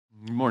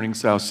Good morning,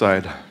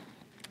 Southside.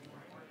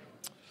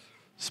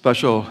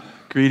 Special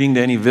greeting to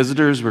any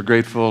visitors. We're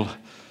grateful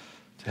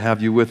to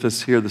have you with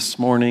us here this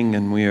morning,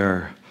 and we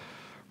are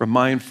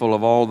mindful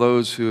of all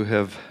those who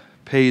have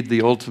paid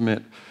the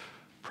ultimate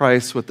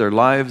price with their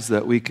lives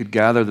that we could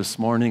gather this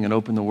morning and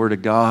open the Word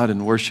of God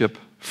and worship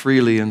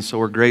freely. And so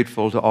we're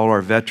grateful to all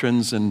our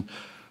veterans, and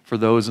for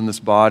those in this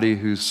body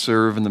who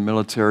serve in the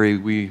military,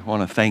 we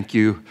want to thank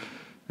you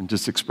and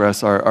just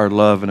express our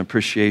love and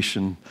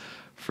appreciation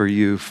for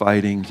you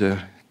fighting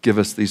to give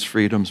us these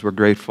freedoms. We're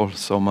grateful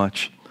so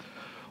much.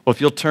 Well,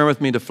 if you'll turn with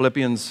me to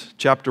Philippians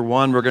chapter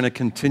 1, we're going to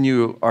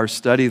continue our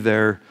study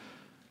there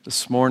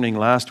this morning.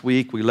 Last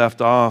week we left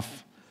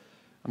off.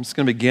 I'm just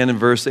going to begin in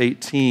verse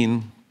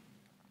 18.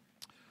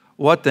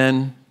 What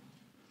then?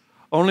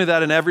 Only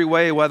that in every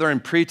way, whether in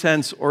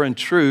pretense or in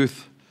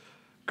truth,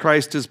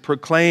 Christ is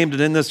proclaimed,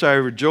 and in this I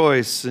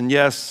rejoice, and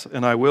yes,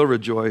 and I will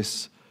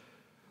rejoice.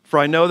 For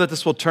I know that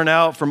this will turn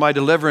out for my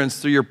deliverance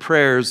through your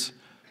prayers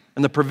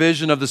and the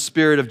provision of the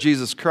Spirit of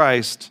Jesus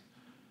Christ,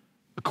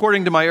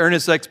 according to my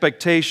earnest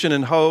expectation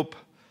and hope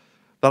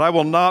that I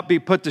will not be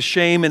put to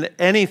shame in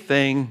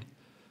anything,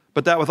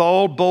 but that with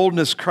all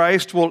boldness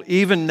Christ will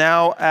even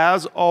now,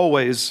 as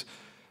always,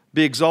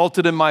 be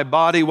exalted in my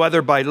body,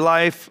 whether by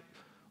life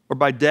or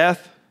by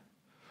death.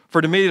 For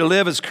to me to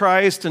live is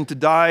Christ, and to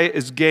die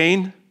is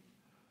gain.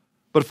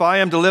 But if I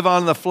am to live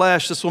on in the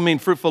flesh, this will mean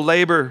fruitful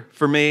labor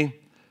for me.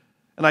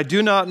 And I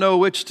do not know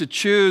which to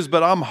choose,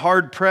 but I'm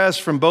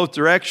hard-pressed from both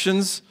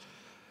directions,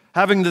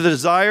 having the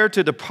desire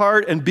to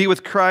depart and be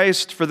with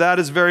Christ, for that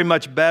is very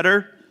much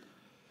better.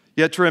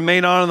 Yet to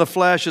remain on in the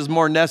flesh is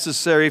more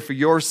necessary for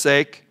your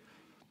sake.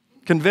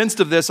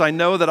 Convinced of this, I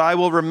know that I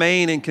will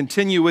remain and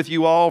continue with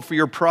you all for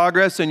your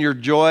progress and your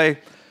joy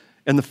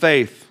in the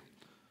faith,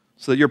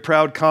 so that your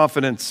proud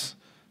confidence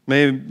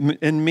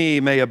in me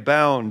may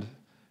abound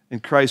in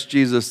Christ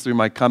Jesus through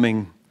my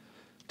coming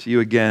to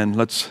you again.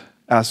 Let's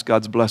ask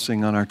God's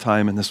blessing on our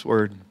time in this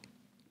word.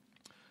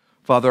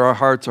 Father, our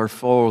hearts are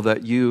full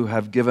that you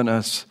have given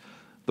us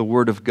the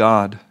word of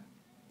God.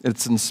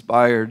 It's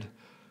inspired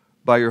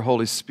by your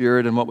Holy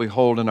Spirit, and what we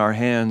hold in our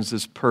hands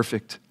is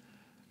perfect.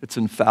 It's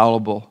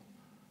infallible.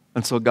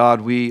 And so,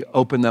 God, we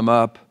open them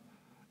up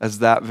as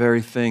that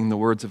very thing, the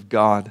words of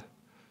God.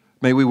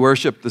 May we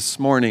worship this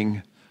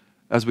morning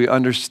as we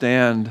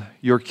understand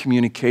your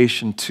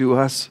communication to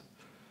us,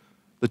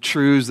 the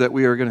truths that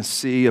we are going to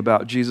see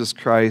about Jesus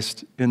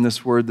Christ in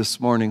this word this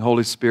morning.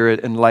 Holy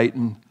Spirit,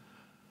 enlighten.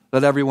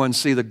 Let everyone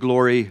see the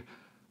glory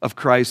of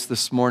Christ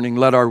this morning.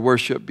 Let our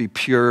worship be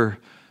pure,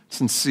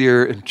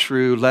 sincere, and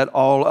true. Let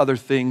all other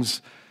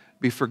things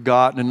be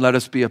forgotten, and let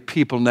us be a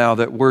people now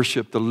that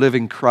worship the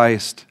living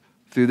Christ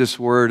through this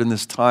word in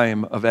this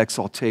time of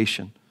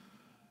exaltation.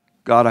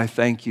 God, I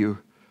thank you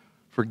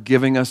for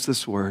giving us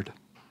this word.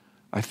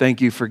 I thank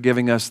you for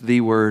giving us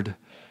the word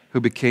who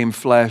became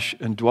flesh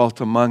and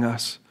dwelt among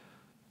us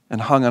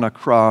and hung on a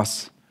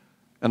cross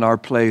in our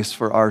place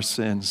for our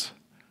sins.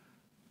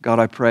 God,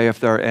 I pray if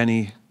there are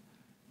any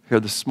here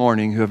this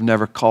morning who have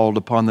never called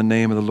upon the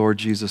name of the Lord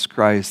Jesus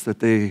Christ,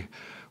 that they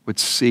would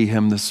see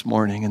him this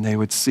morning and they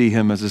would see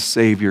him as a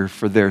Savior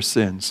for their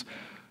sins.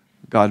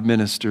 God,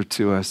 minister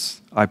to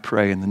us, I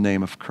pray, in the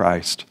name of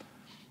Christ.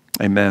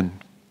 Amen.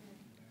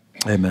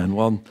 Amen.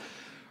 Well,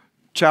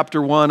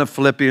 Chapter 1 of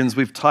Philippians,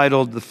 we've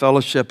titled The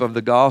Fellowship of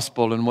the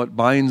Gospel, and what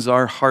binds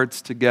our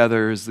hearts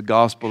together is the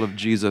gospel of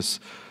Jesus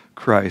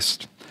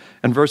Christ.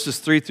 In verses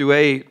 3 through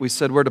 8, we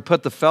said we're to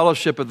put the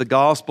fellowship of the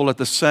gospel at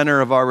the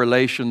center of our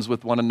relations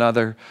with one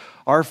another.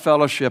 Our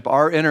fellowship,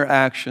 our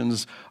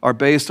interactions are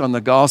based on the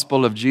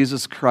gospel of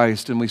Jesus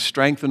Christ, and we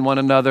strengthen one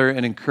another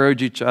and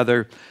encourage each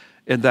other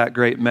in that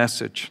great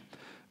message.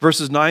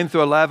 Verses 9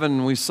 through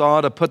 11, we saw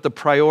to put the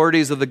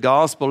priorities of the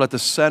gospel at the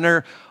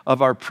center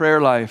of our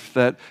prayer life,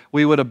 that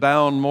we would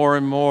abound more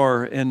and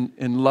more in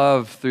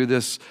love through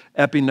this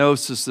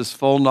epignosis, this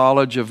full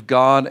knowledge of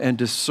God and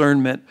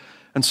discernment.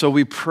 And so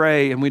we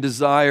pray and we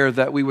desire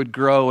that we would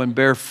grow and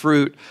bear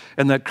fruit,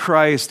 and that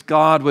Christ,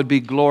 God, would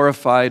be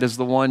glorified as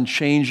the one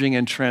changing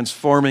and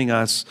transforming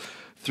us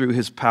through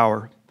his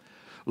power.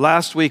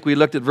 Last week, we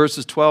looked at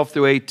verses 12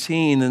 through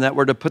 18, and that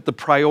we're to put the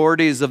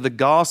priorities of the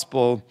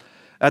gospel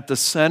at the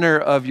center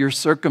of your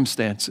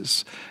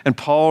circumstances. And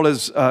Paul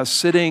is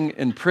sitting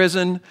in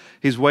prison.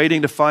 He's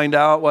waiting to find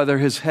out whether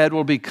his head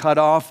will be cut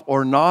off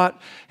or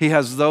not. He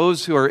has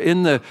those who are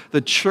in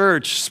the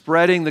church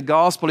spreading the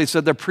gospel. He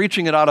said they're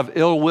preaching it out of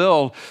ill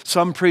will,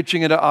 some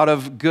preaching it out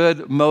of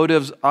good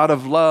motives, out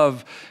of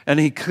love. And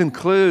he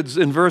concludes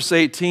in verse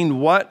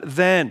 18, what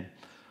then?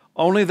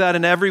 Only that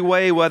in every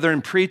way, whether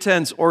in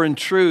pretense or in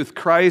truth,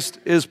 Christ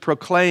is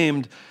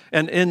proclaimed,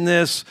 and in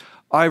this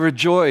I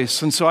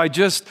rejoice. And so I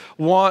just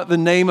want the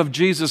name of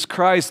Jesus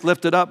Christ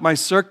lifted up. My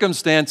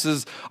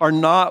circumstances are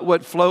not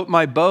what float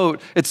my boat.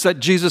 It's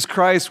that Jesus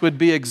Christ would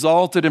be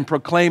exalted and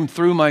proclaimed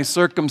through my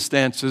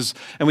circumstances.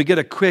 And we get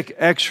a quick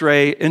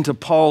x-ray into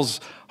Paul's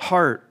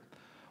heart.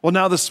 Well,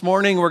 now this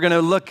morning we're going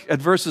to look at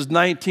verses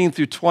 19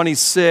 through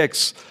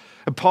 26.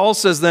 Paul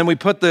says then we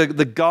put the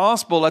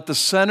gospel at the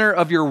center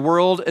of your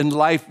world and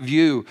life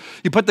view.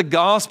 You put the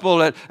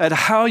gospel at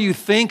how you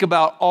think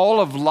about all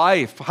of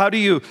life. How do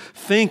you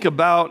think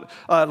about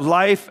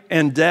life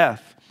and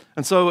death?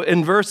 And so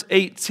in verse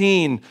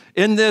 18,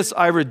 in this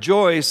I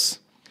rejoice,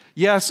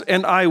 yes,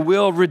 and I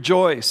will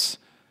rejoice.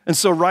 And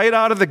so right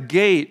out of the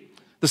gate,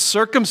 the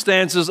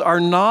circumstances are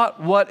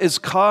not what is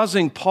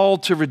causing Paul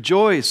to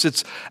rejoice.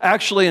 It's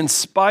actually in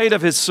spite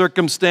of his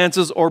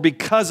circumstances or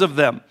because of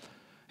them.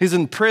 He's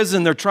in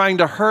prison. They're trying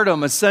to hurt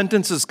him. A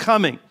sentence is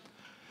coming.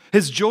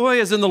 His joy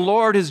is in the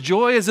Lord. His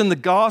joy is in the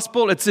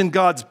gospel. It's in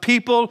God's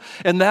people.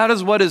 And that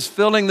is what is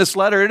filling this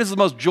letter. It is the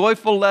most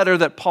joyful letter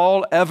that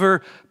Paul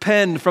ever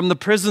penned from the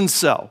prison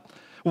cell.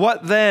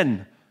 What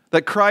then?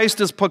 That Christ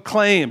is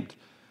proclaimed.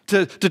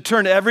 To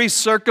turn every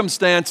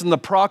circumstance in the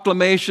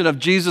proclamation of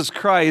Jesus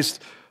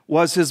Christ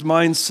was his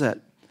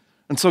mindset.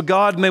 And so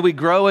God, may we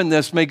grow in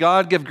this. May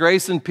God give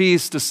grace and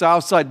peace to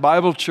Southside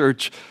Bible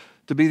Church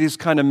to be these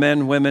kind of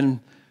men,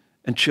 women,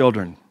 and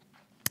children.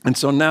 And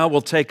so now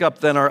we'll take up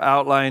then our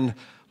outline.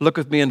 Look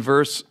with me in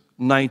verse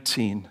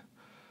 19.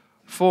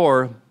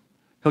 For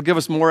he'll give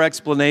us more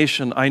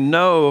explanation. I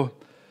know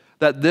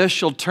that this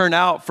shall turn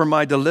out for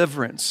my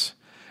deliverance.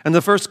 And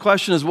the first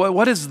question is,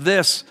 what is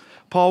this,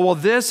 Paul? Well,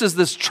 this is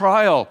this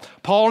trial.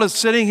 Paul is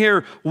sitting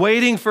here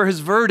waiting for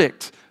his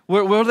verdict.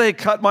 Will they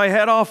cut my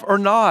head off or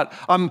not?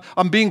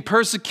 I'm being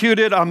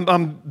persecuted.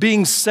 I'm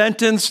being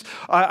sentenced.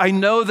 I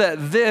know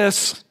that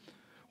this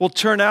will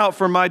turn out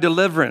for my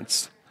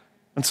deliverance.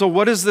 And so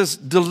what is this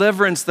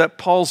deliverance that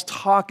Paul's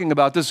talking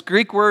about? This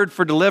Greek word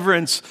for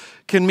deliverance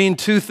can mean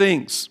two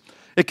things.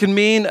 It can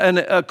mean an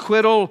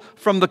acquittal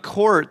from the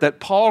court, that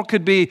Paul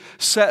could be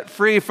set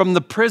free from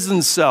the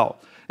prison cell.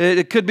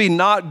 It could be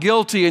not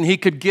guilty and he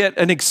could get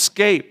an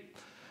escape.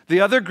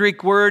 The other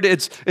Greek word,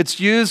 it's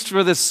used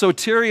for this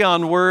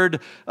soterion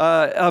word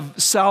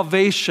of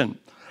salvation.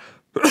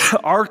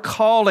 Our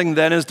calling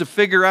then is to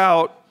figure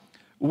out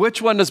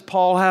which one does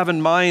Paul have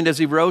in mind as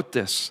he wrote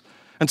this.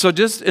 And so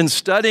just in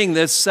studying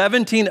this,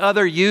 17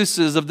 other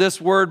uses of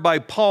this word by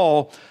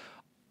Paul,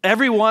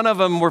 every one of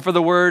them were for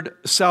the word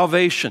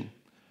salvation.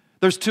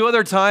 There's two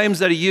other times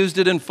that he used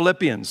it in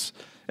Philippians.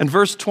 In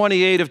verse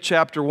 28 of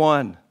chapter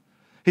 1,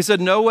 he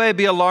said, "No way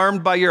be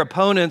alarmed by your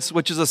opponents,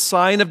 which is a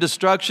sign of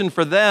destruction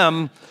for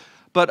them,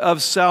 but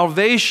of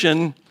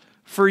salvation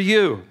for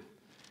you."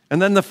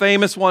 And then the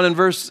famous one in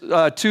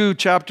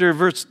chapter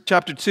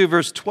 2,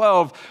 verse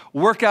 12,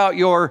 work out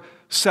your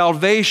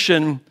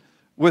salvation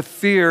with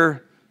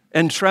fear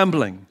and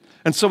trembling.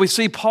 And so we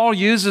see Paul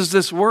uses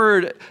this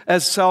word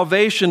as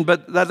salvation,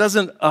 but that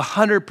doesn't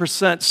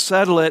 100%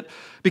 settle it,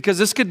 because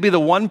this could be the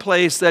one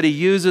place that he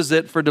uses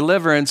it for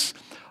deliverance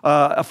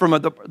from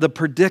the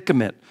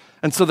predicament.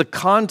 And so the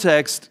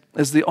context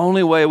is the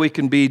only way we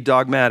can be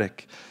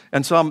dogmatic.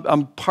 And so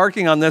I'm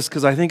parking on this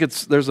because I think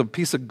there's a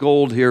piece of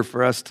gold here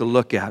for us to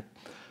look at.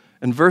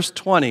 In verse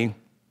 20,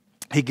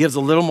 he gives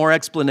a little more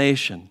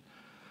explanation.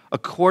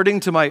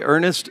 According to my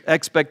earnest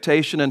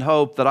expectation and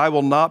hope that I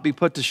will not be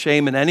put to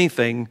shame in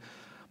anything,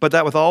 but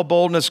that with all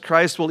boldness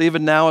Christ will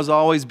even now as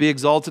always be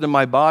exalted in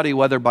my body,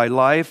 whether by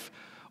life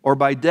or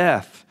by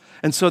death.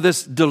 And so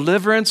this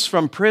deliverance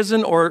from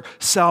prison or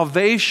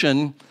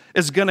salvation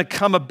is going to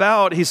come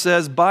about, he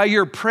says, by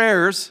your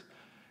prayers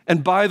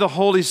and by the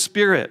Holy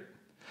Spirit.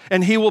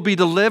 And he will be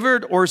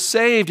delivered or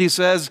saved, he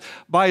says,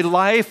 by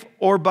life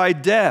or by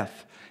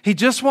death. He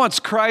just wants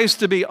Christ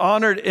to be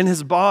honored in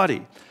his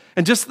body.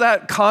 And just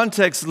that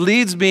context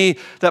leads me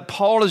that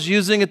Paul is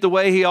using it the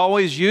way he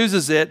always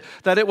uses it,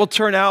 that it will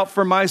turn out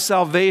for my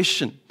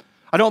salvation.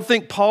 I don't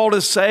think Paul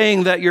is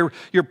saying that your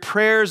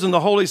prayers and the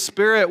Holy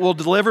Spirit will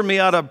deliver me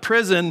out of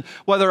prison,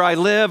 whether I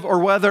live or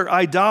whether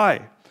I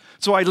die.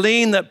 So I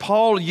lean that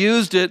Paul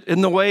used it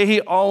in the way he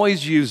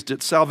always used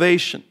it,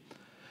 salvation.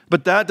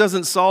 But that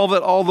doesn't solve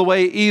it all the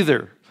way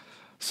either.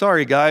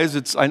 Sorry,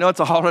 guys, I know it's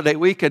a holiday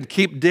weekend.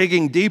 Keep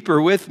digging deeper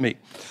with me.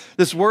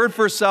 This word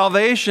for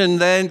salvation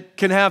then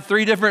can have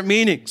three different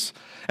meanings.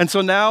 And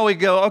so now we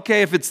go,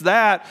 okay, if it's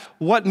that,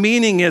 what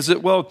meaning is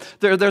it? Well,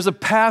 there's a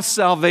past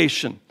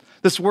salvation.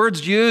 This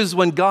word's used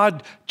when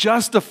God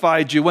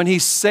justified you, when he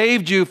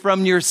saved you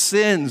from your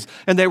sins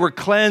and they were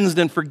cleansed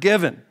and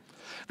forgiven.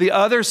 The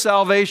other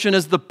salvation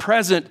is the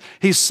present.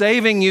 He's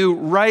saving you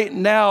right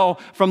now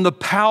from the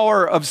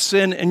power of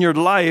sin in your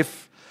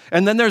life.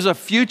 And then there's a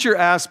future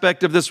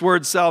aspect of this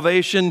word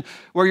salvation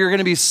where you're going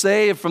to be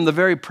saved from the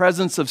very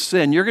presence of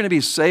sin. You're going to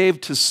be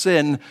saved to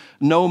sin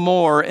no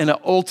more in an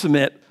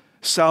ultimate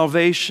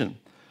salvation.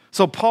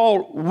 So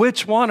Paul,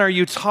 which one are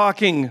you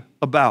talking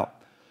about?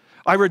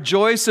 I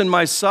rejoice in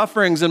my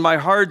sufferings and my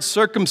hard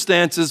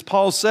circumstances,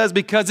 Paul says,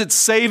 because it's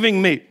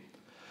saving me.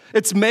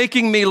 It's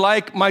making me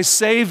like my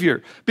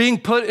Savior, being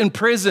put in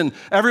prison,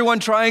 everyone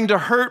trying to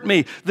hurt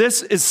me.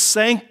 This is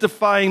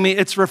sanctifying me.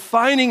 It's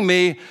refining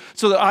me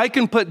so that I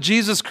can put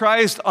Jesus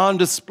Christ on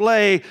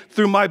display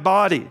through my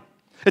body.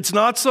 It's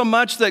not so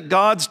much that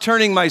God's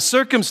turning my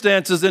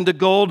circumstances into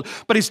gold,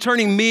 but he's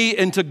turning me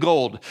into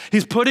gold.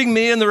 He's putting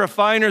me in the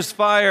refiner's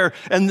fire,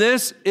 and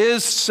this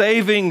is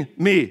saving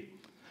me.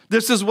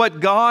 This is what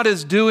God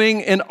is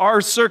doing in our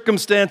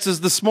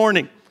circumstances this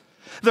morning.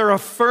 They're a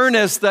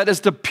furnace that is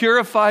to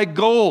purify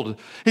gold.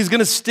 He's going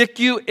to stick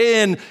you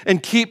in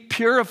and keep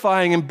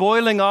purifying and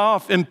boiling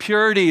off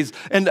impurities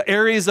and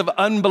areas of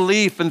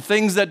unbelief and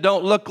things that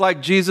don't look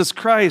like Jesus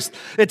Christ.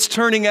 It's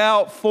turning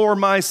out for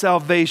my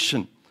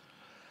salvation.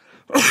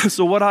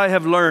 So what I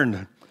have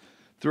learned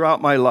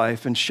throughout my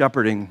life in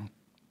shepherding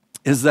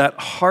is that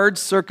hard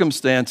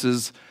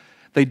circumstances,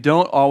 they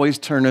don't always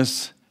turn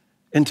us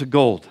into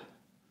gold.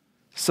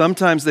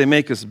 Sometimes they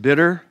make us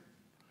bitter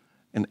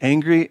and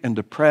angry and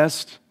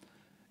depressed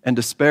and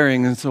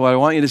despairing. And so what I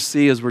want you to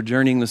see as we're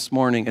journeying this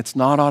morning, it's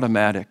not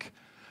automatic.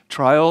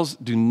 Trials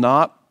do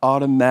not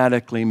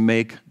automatically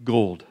make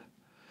gold.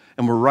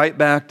 And we're right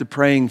back to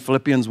praying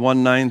Philippians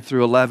 1:9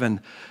 through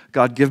 11.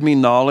 God, give me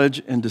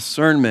knowledge and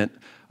discernment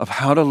of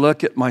how to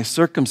look at my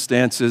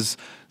circumstances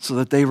so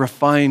that they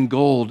refine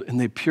gold and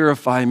they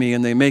purify me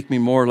and they make me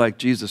more like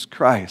Jesus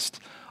Christ.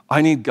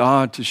 I need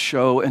God to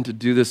show and to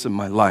do this in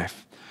my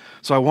life.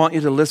 So I want you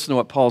to listen to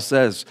what Paul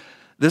says.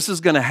 This is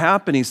going to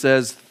happen, he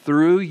says,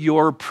 through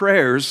your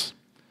prayers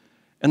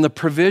and the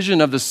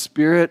provision of the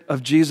Spirit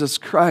of Jesus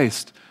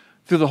Christ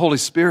through the Holy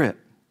Spirit.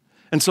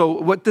 And so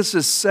what this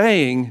is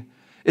saying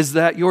is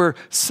that your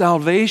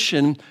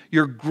salvation,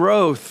 your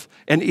growth,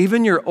 and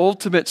even your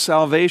ultimate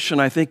salvation,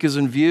 I think, is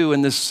in view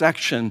in this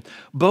section.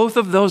 Both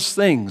of those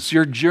things,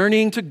 your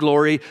journeying to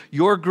glory,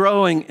 your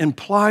growing,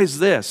 implies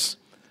this,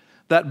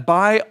 that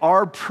by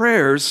our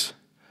prayers,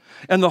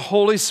 and the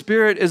Holy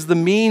Spirit is the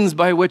means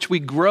by which we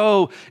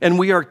grow and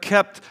we are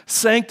kept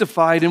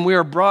sanctified and we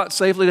are brought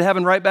safely to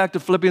heaven, right back to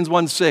Philippians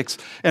 1:6.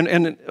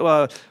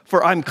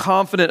 For I'm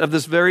confident of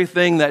this very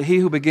thing, that he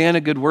who began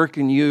a good work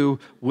in you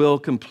will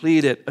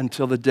complete it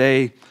until the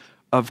day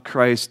of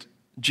Christ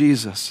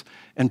Jesus.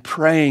 And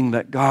praying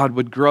that God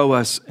would grow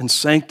us and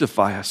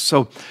sanctify us.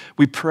 So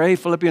we pray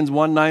Philippians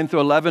 1:9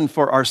 through 11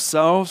 for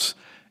ourselves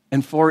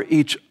and for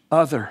each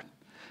other.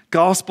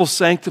 Gospel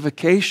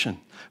sanctification.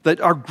 That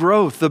our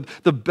growth,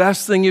 the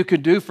best thing you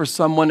could do for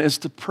someone is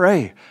to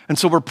pray. And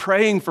so we're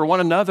praying for one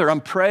another. I'm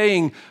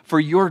praying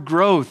for your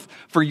growth,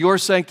 for your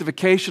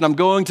sanctification. I'm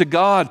going to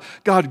God.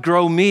 God,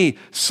 grow me,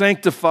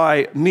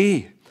 sanctify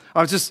me.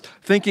 I was just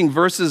thinking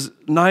verses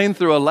 9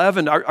 through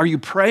 11. Are you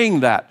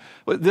praying that?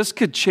 This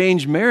could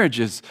change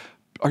marriages.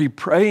 Are you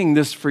praying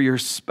this for your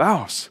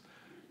spouse?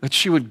 That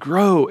she would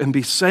grow and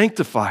be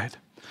sanctified.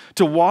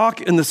 To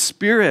walk in the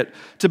Spirit,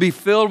 to be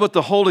filled with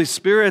the Holy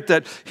Spirit,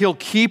 that He'll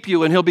keep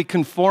you and He'll be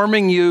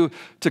conforming you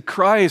to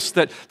Christ,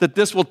 that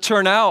this will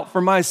turn out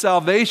for my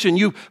salvation.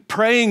 You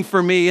praying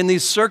for me in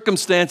these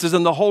circumstances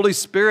and the Holy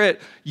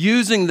Spirit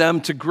using them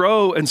to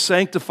grow and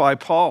sanctify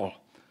Paul.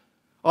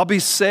 I'll be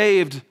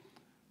saved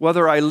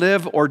whether I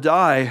live or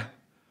die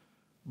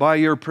by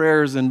your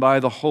prayers and by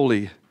the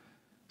Holy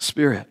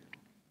Spirit.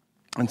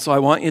 And so I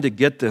want you to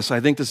get this. I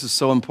think this is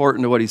so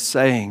important to what he's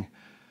saying.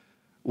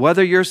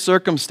 Whether your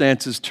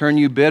circumstances turn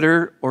you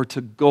bitter or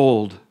to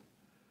gold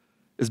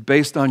is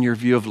based on your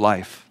view of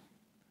life,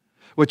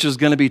 which is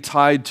going to be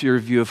tied to your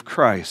view of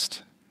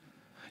Christ.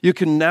 You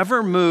can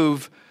never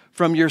move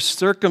from your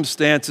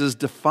circumstances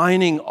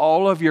defining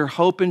all of your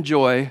hope and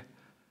joy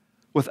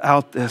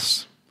without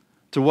this.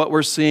 To what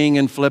we're seeing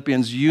in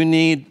Philippians, you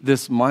need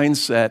this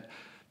mindset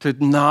to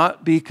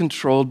not be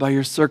controlled by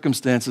your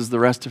circumstances the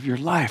rest of your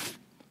life.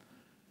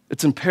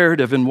 It's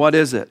imperative. And what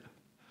is it?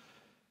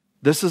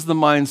 This is the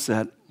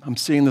mindset. I'm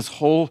seeing this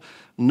whole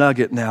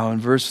nugget now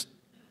in verse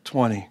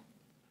 20.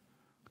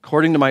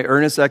 According to my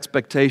earnest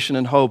expectation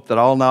and hope that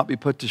I'll not be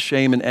put to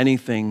shame in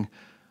anything,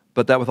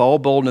 but that with all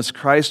boldness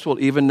Christ will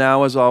even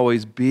now as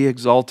always be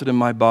exalted in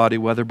my body,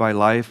 whether by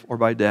life or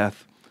by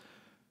death.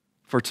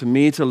 For to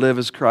me to live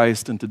is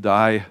Christ and to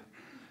die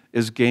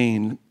is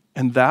gain.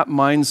 And that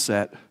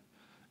mindset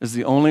is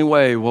the only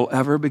way we'll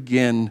ever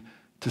begin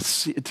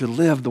to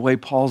live the way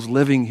Paul's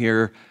living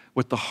here,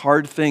 with the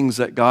hard things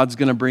that God's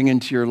going to bring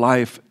into your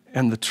life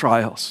and the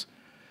trials.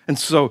 And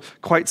so,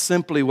 quite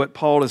simply, what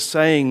Paul is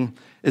saying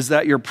is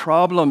that your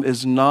problem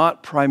is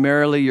not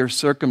primarily your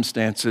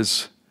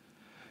circumstances.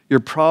 Your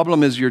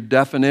problem is your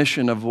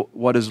definition of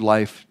what is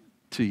life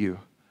to you.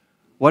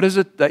 What is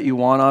it that you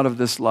want out of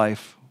this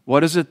life?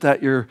 What is it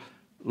that you're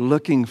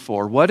looking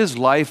for? What is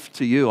life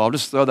to you? I'll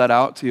just throw that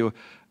out to you.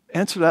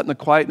 Answer that in the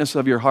quietness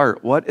of your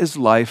heart. What is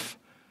life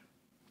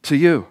to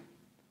you?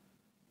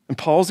 And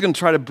Paul's going to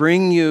try to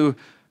bring you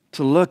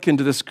to look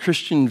into this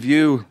Christian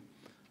view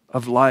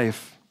of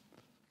life.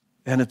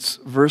 And it's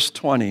verse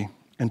 20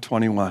 and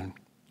 21.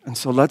 And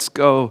so let's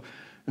go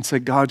and say,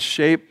 God,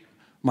 shape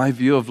my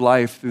view of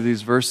life through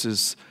these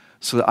verses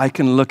so that I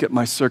can look at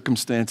my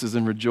circumstances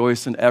and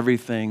rejoice in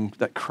everything,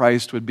 that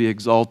Christ would be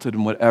exalted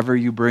in whatever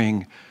you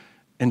bring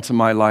into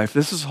my life.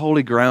 This is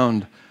holy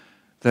ground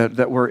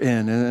that we're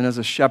in. And as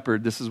a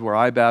shepherd, this is where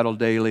I battle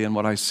daily and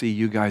what I see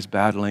you guys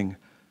battling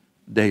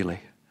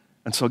daily.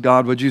 And so,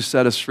 God, would you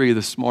set us free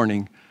this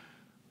morning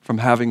from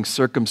having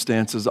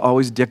circumstances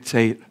always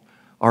dictate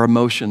our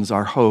emotions,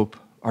 our hope,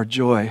 our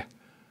joy,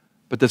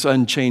 but this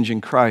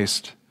unchanging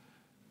Christ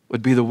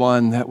would be the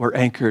one that we're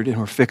anchored and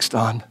we're fixed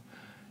on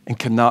and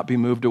cannot be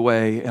moved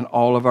away, and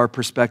all of our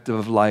perspective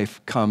of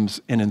life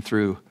comes in and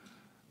through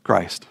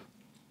Christ.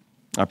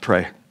 I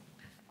pray.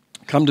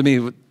 Come to me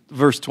with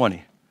verse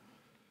 20.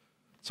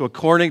 So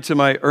according to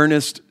my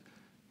earnest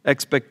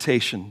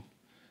expectation.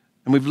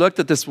 And we've looked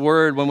at this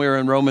word when we were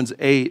in Romans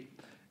 8.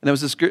 And it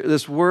was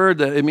this word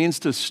that it means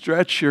to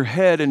stretch your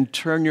head and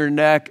turn your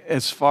neck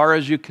as far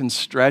as you can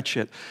stretch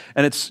it.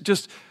 And it's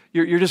just,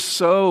 you're just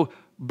so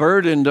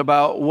burdened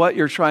about what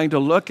you're trying to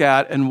look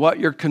at and what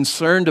you're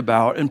concerned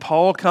about. And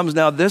Paul comes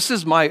now, this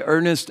is my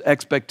earnest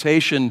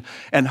expectation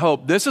and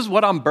hope. This is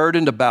what I'm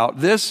burdened about.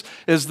 This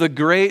is the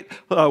great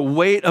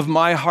weight of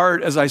my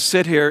heart as I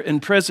sit here in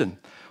prison.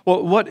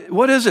 Well,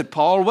 what is it,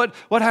 Paul?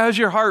 What has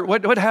your heart?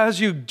 What has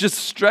you just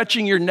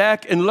stretching your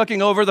neck and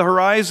looking over the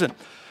horizon?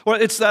 Well,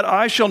 it's that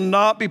I shall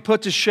not be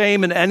put to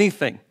shame in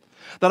anything,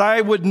 that I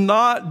would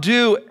not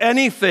do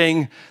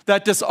anything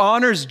that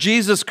dishonors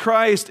Jesus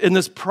Christ in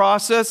this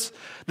process,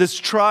 this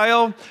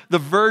trial, the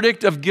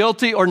verdict of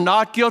guilty or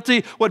not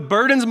guilty. What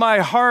burdens my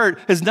heart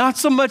is not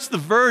so much the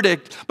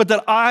verdict, but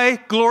that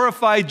I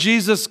glorify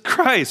Jesus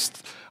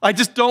Christ. I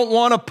just don't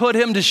want to put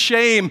him to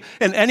shame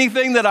in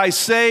anything that I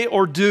say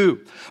or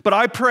do. But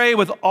I pray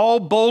with all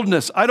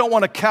boldness. I don't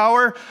want to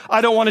cower. I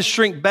don't want to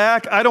shrink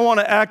back. I don't want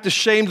to act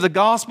ashamed of the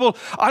gospel.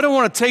 I don't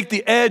want to take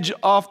the edge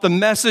off the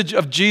message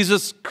of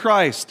Jesus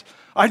Christ.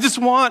 I just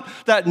want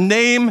that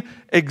name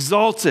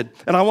exalted,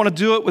 and I want to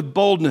do it with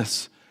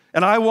boldness.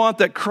 And I want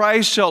that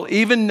Christ shall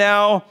even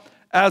now,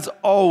 as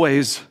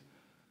always,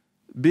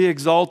 be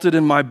exalted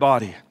in my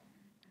body,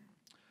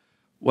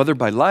 whether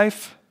by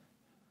life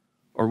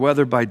or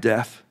whether by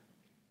death.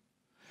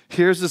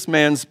 Here's this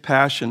man's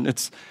passion.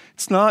 It's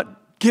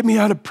not, get me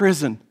out of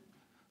prison.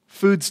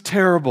 Food's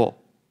terrible.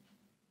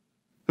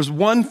 There's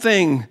one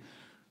thing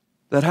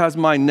that has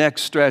my neck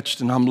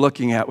stretched and I'm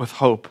looking at with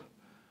hope,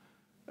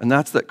 and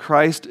that's that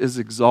Christ is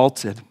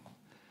exalted.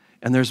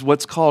 And there's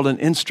what's called an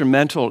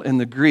instrumental in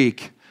the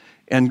Greek,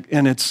 and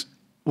it's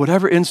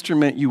whatever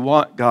instrument you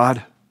want,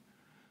 God,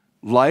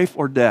 life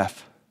or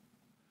death.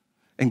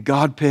 And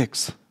God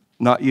picks,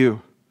 not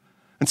you.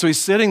 And so he's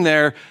sitting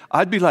there,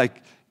 I'd be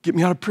like, get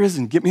me out of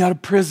prison, get me out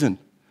of prison,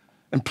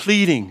 and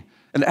pleading.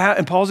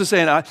 And Paul's just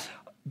saying,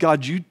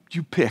 God, you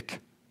pick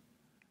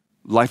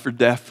life or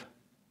death.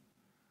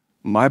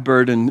 My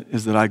burden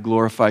is that I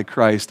glorify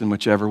Christ in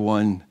whichever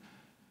one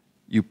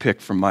you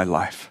pick from my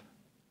life.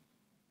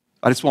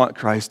 I just want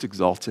Christ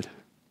exalted.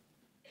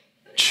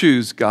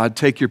 Choose, God,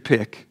 take your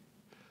pick.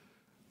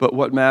 But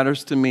what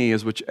matters to me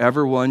is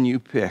whichever one you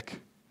pick,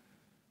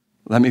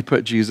 let me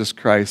put Jesus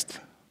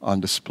Christ on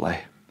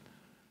display.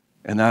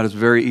 And that is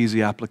very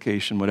easy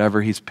application,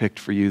 whatever he's picked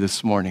for you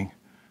this morning.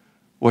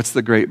 What's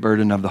the great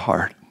burden of the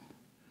heart?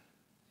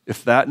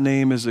 If that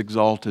name is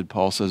exalted,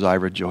 Paul says, I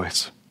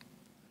rejoice.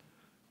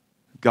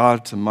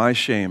 God, to my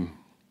shame,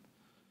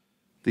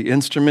 the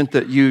instrument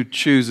that you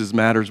chooses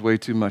matters way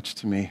too much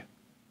to me.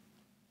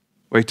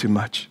 Way too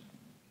much.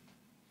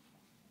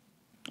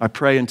 I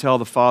pray and tell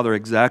the Father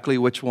exactly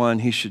which one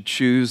he should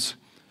choose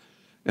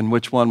and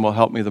which one will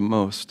help me the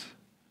most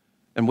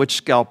and which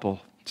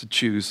scalpel to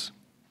choose.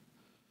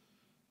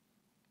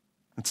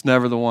 It's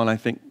never the one I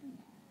think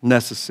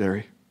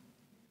necessary.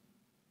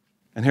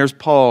 And here's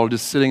Paul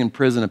just sitting in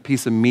prison, a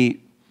piece of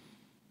meat.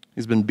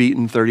 He's been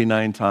beaten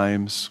 39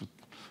 times, with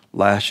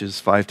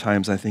lashes 5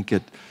 times. I think he's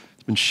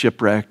been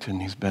shipwrecked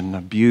and he's been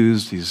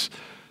abused. He's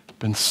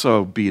been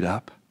so beat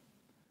up.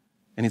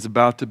 And he's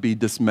about to be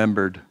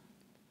dismembered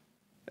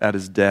at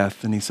his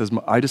death. And he says,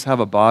 I just have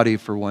a body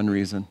for one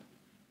reason.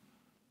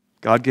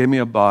 God gave me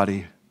a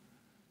body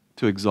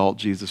to exalt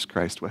Jesus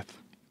Christ with.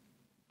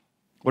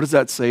 What does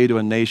that say to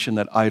a nation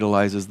that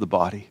idolizes the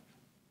body?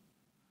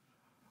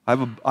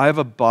 I have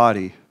a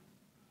body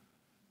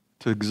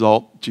to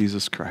exalt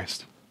Jesus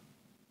Christ.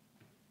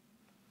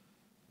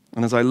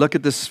 And as I look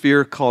at this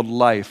sphere called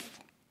life,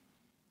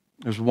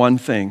 there's one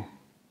thing,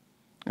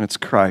 and it's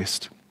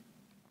Christ.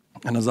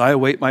 And as I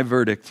await my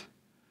verdict,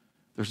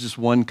 there's just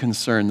one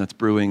concern that's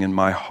brewing in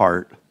my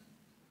heart.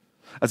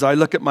 As I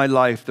look at my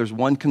life, there's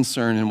one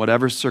concern in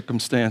whatever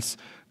circumstance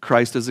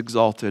Christ is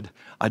exalted.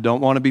 I don't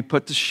want to be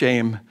put to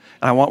shame,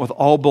 and I want with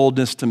all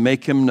boldness to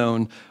make him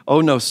known. Oh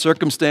no,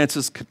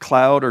 circumstances could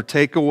cloud or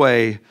take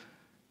away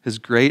his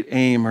great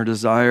aim or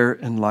desire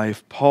in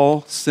life.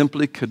 Paul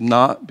simply could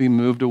not be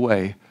moved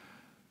away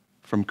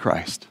from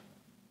Christ.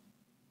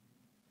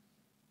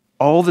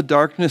 All the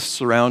darkness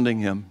surrounding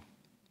him.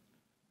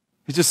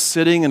 He's just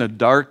sitting in a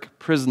dark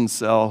prison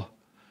cell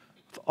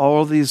with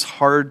all these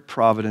hard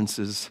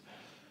providences,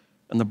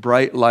 and the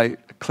bright light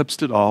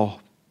eclipsed it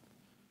all,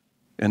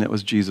 and it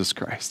was Jesus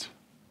Christ.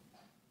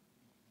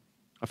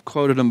 I've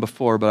quoted him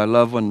before, but I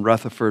love when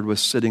Rutherford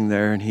was sitting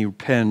there and he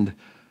penned,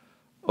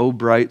 "O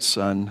bright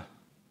sun,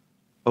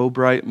 O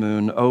bright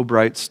moon, O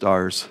bright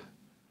stars."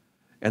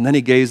 And then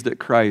he gazed at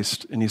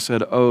Christ and he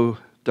said, "O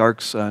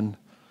dark sun,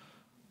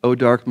 O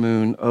dark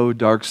moon, O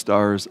dark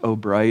stars, O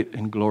bright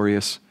and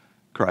glorious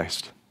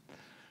Christ."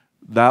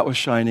 That was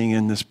shining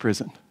in this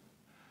prison.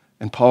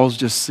 And Paul's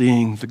just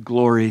seeing the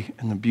glory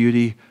and the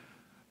beauty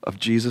of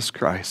Jesus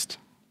Christ.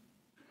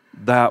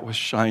 That was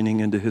shining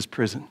into his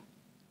prison.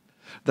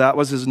 That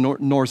was his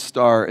North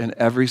Star in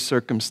every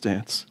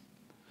circumstance.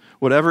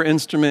 Whatever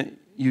instrument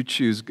you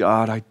choose,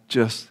 God, I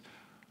just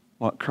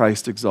want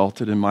Christ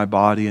exalted in my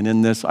body, and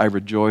in this I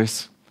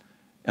rejoice,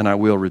 and I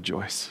will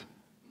rejoice.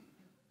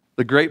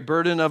 The great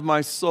burden of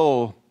my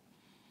soul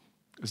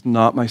is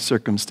not my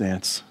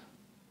circumstance,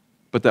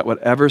 but that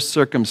whatever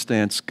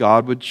circumstance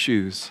God would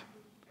choose,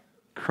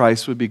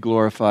 Christ would be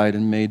glorified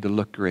and made to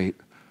look great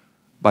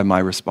by my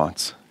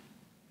response.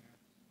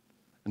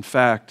 In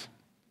fact,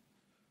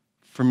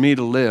 for me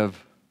to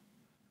live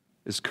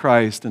is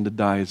Christ and to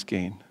die is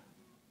gain.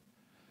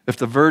 If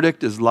the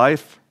verdict is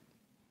life,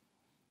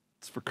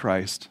 it's for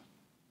Christ.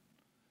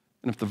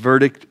 And if the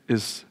verdict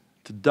is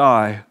to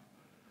die,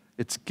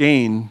 it's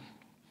gain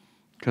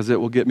because it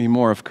will get me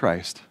more of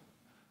Christ.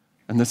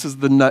 And this is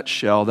the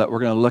nutshell that we're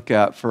going to look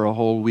at for a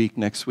whole week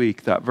next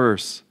week, that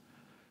verse.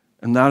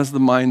 And that is the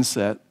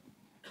mindset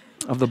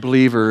of the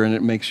believer, and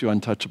it makes you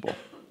untouchable.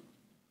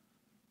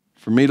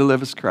 For me to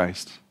live is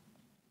Christ,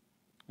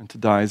 and to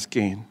die is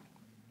gain.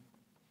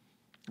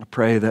 I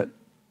pray that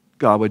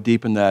God would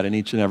deepen that in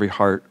each and every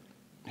heart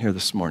here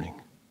this morning.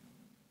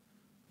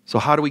 So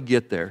how do we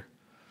get there?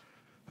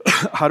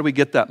 How do we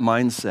get that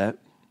mindset?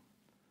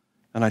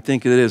 And I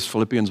think it is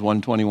Philippians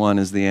 1:21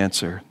 is the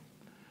answer.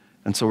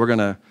 And so we're going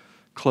to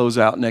close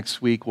out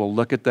next week. We'll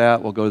look at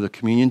that. We'll go to the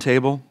communion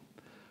table,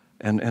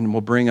 and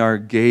we'll bring our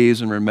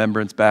gaze and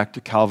remembrance back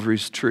to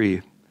Calvary's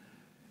tree.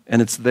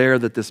 And it's there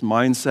that this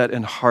mindset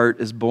and heart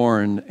is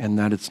born and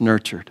that it's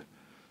nurtured.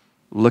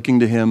 Looking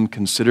to him,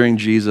 considering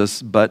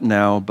Jesus, but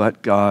now,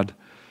 but God.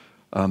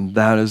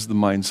 That is the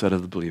mindset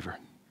of the believer.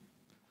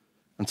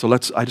 And so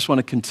I just want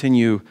to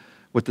continue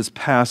with this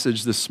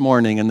passage this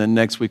morning, and then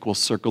next week we'll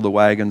circle the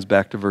wagons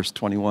back to verse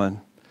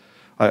 21.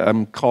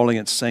 I'm calling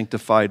it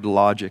sanctified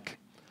logic.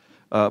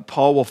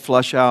 Paul will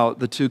flesh out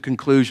the two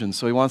conclusions.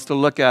 So he wants to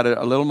look at it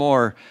a little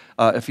more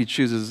if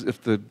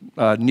the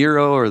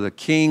Nero or the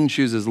king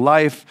chooses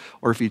life,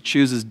 or if he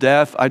chooses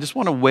death. I just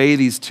want to weigh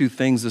these two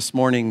things this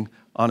morning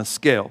on a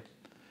scale.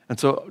 And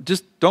so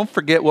just don't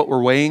forget what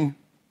we're weighing.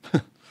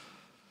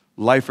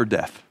 Life or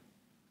death.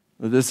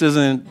 This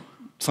isn't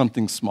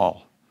something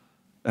small.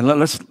 And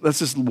let's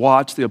just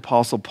watch the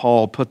Apostle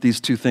Paul put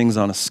these two things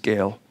on a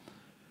scale.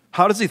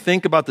 How does he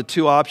think about the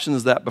two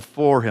options that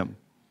before him?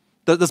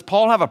 Does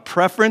Paul have a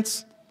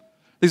preference?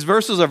 These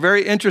verses are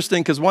very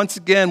interesting because once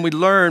again, we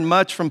learn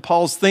much from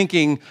Paul's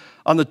thinking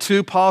on the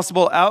two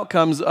possible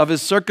outcomes of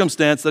his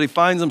circumstance that he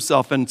finds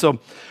himself in. So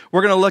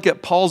we're going to look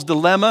at Paul's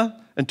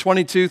dilemma in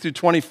 22 through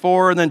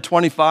 24, and then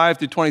 25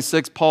 through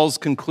 26, Paul's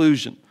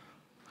conclusion.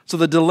 So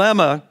the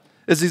dilemma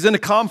is he's in a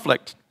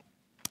conflict.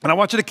 And I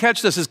want you to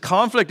catch this. His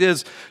conflict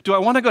is, do I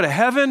want to go to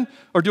heaven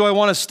or do I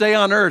want to stay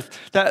on earth?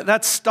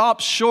 That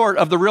stops short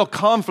of the real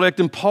conflict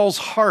in Paul's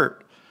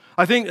heart.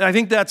 I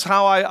think that's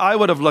how I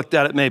would have looked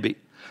at it maybe.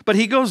 But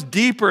he goes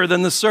deeper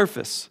than the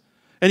surface.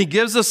 And he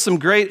gives us some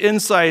great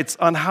insights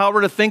on how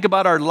we're to think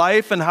about our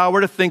life and how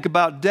we're to think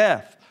about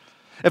death.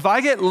 If I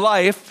get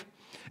life,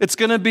 it's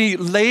going to be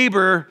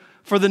labor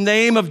for the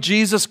name of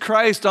Jesus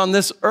Christ on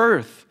this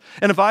earth.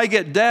 And if I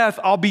get death,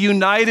 I'll be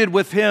united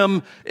with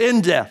him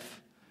in death.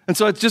 And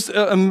so it's just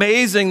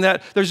amazing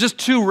that there's just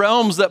two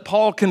realms that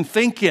Paul can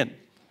think in.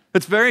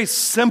 It's very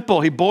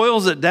simple. He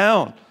boils it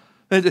down.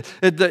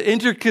 The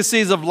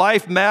intricacies of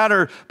life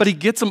matter, but he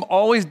gets them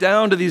always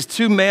down to these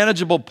two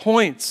manageable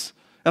points.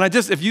 And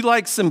if you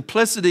like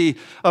simplicity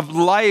of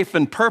life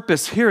and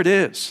purpose, here it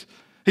is.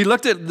 He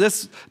looked at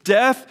this: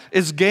 death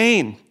is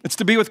gain. It's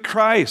to be with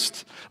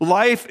Christ.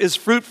 Life is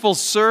fruitful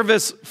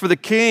service for the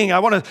King. I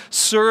want to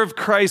serve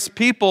Christ's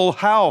people.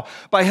 How?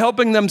 By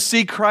helping them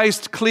see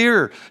Christ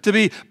clear,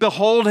 to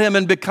behold him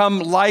and become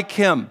like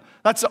him.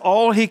 That's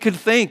all he could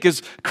think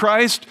is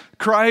Christ,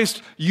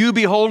 Christ, you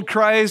behold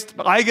Christ,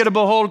 I get to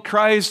behold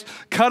Christ.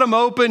 Cut him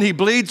open, he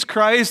bleeds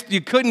Christ.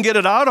 You couldn't get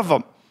it out of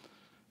him.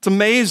 It's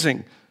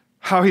amazing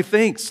how he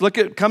thinks.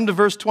 Come to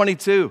verse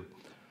 22.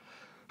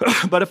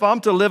 But if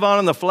I'm to live on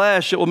in the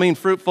flesh, it will mean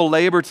fruitful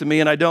labor to me,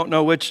 and I don't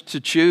know which to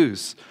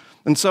choose.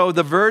 And so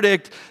the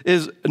verdict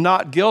is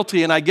not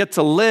guilty, and I get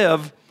to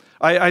live.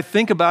 I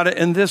think about it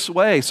in this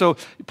way. So,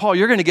 Paul,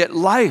 you're going to get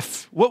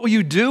life. What will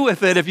you do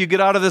with it if you get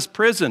out of this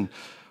prison?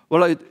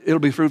 Well, it'll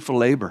be fruitful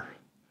labor.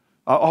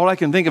 All I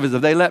can think of is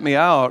if they let me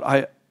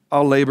out,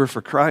 I'll labor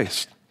for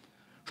Christ.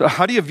 So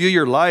how do you view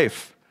your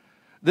life?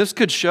 This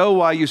could show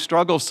why you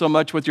struggle so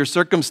much with your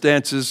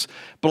circumstances,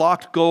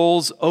 blocked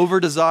goals, over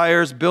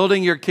desires,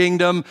 building your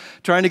kingdom,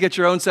 trying to get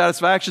your own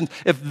satisfaction.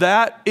 If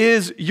that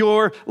is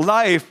your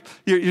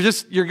life,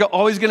 you're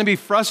always going to be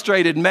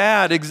frustrated,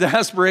 mad,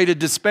 exasperated,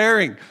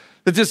 despairing.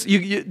 This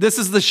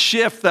is the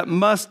shift that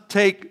must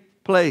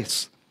take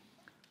place.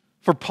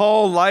 For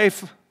Paul,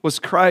 life was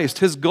Christ.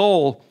 His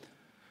goal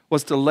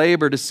was to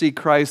labor to see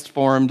Christ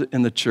formed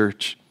in the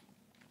church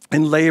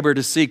and labor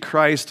to see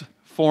Christ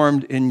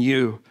formed in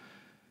you.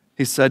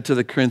 He said to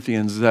the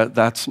Corinthians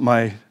that's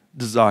my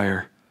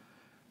desire.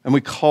 And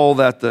we call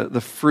that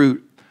the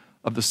fruit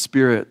of the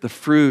Spirit, the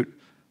fruit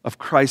of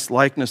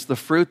Christ-likeness, the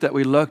fruit that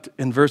we looked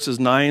in verses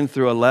 9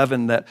 through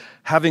 11, that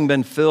having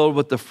been filled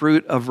with the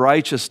fruit of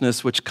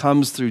righteousness which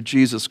comes through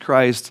Jesus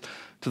Christ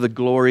to the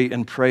glory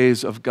and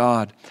praise of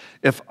God.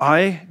 If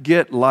I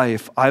get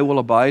life, I will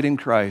abide in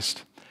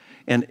Christ,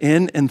 and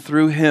in and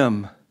through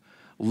him,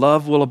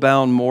 love will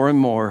abound more and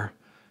more,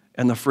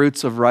 and the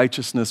fruits of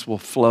righteousness will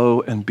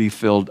flow and be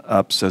filled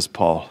up, says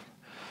Paul.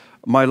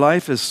 My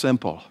life is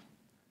simple: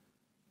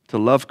 to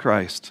love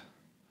Christ.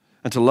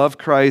 And to love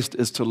Christ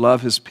is to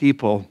love his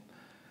people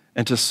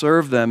and to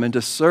serve them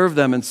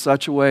in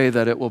such a way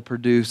that it will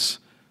produce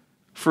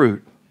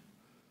fruit.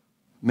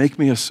 Make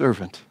me a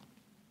servant.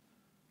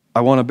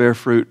 I want to bear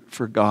fruit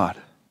for God.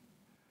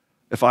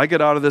 If I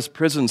get out of this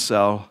prison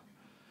cell,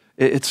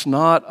 it's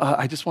not,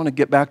 I just want to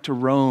get back to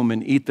Rome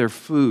and eat their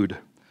food.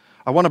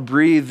 I want to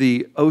breathe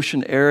the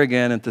ocean air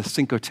again at the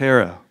Cinque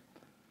Terre,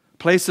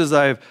 places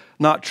I've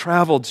not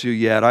traveled to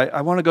yet.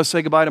 I want to go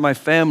say goodbye to my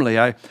family.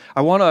 I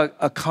want to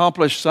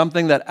accomplish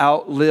something that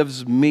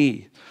outlives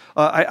me.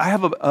 I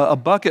have a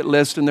bucket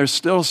list, and there's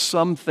still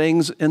some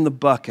things in the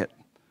bucket.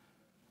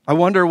 I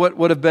wonder what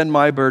would have been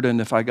my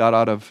burden if I got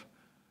out of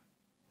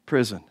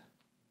prison.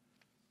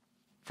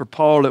 For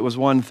Paul, it was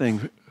one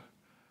thing: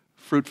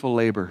 fruitful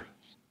labor.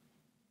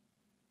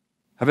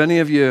 Have any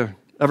of you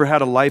ever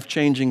had a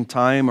life-changing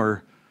time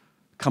or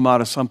come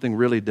out of something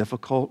really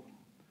difficult?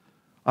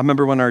 I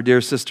remember when our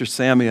dear sister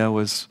Samia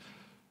was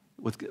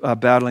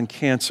battling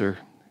cancer,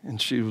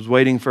 and she was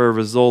waiting for a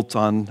result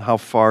on how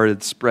far it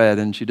had spread,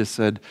 and she just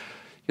said,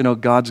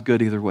 God's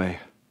good either way.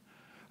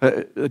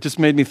 It just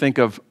made me think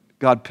of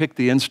God picked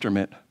the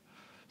instrument,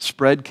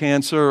 spread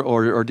cancer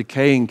or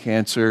decaying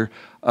cancer,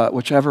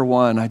 whichever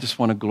one, I just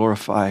want to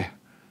glorify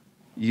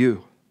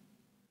you.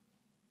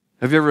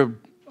 Have you ever,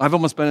 I've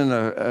almost been in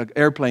an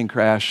airplane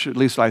crash, at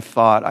least I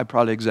thought. I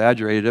probably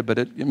exaggerated it, but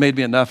it made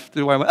me enough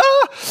to where I went,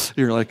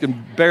 you're like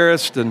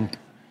embarrassed.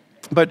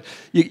 But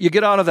you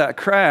get out of that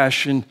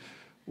crash, and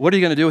what are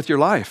you going to do with your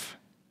life?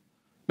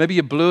 Maybe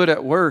you blew it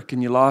at work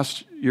and you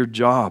lost your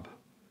job,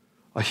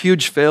 a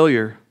huge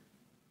failure.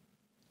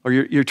 Or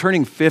you're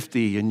turning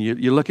 50 and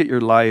you look at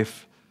your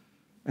life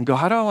and go,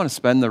 how do I want to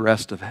spend the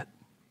rest of it?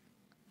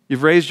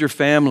 You've raised your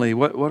family.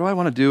 What do I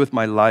want to do with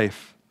my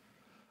life?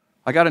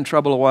 I got in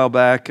trouble a while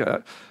back.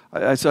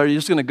 I said, are you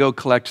just going to go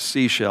collect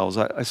seashells?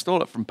 I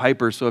stole it from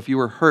Piper, so if you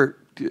were hurt,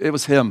 it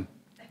was him.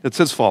 It's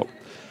his fault.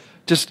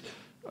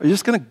 Are you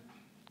just going to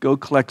go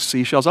collect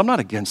seashells? I'm not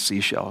against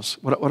seashells.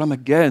 What I'm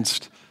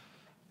against,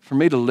 for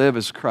me to live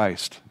is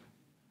Christ.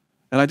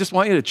 And I just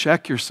want you to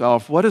check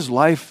yourself. What is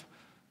life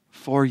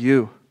for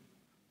you?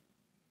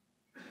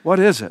 What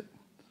is it?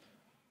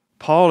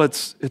 Paul,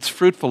 it's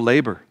fruitful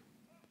labor.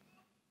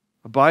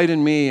 Abide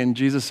in me, and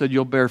Jesus said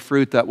you'll bear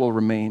fruit that will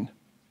remain.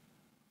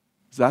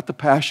 Is that the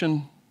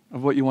passion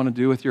of what you want to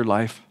do with your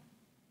life?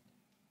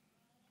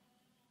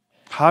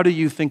 How do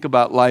you think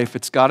about life?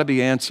 It's got to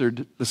be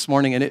answered this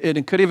morning, and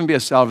it could even be a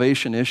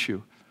salvation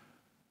issue.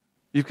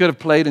 You could have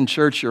played in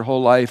church your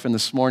whole life, and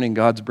this morning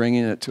God's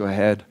bringing it to a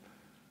head.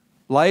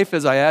 Life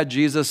is I add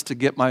Jesus to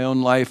get my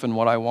own life and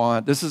what I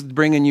want. This is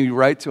bringing you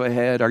right to a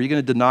head. Are you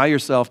going to deny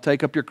yourself,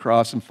 take up your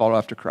cross, and follow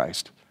after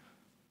Christ?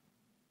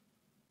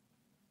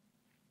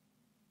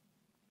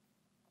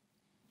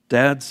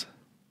 Dads,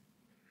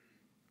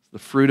 the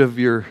fruit of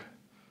your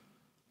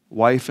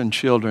wife and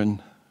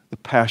children, the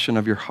passion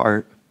of your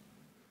heart?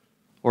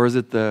 Or is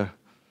it the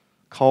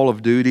Call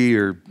of Duty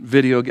or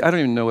video? I don't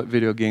even know what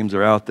video games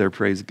are out there,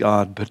 praise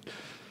God. But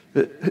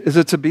is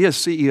it to be a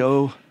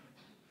CEO?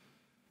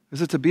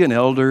 Is it to be an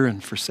elder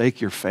and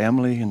forsake your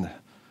family in the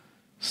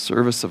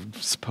service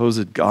of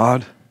supposed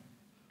God?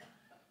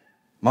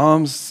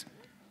 Moms,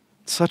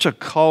 such a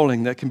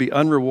calling that can be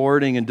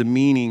unrewarding and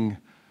demeaning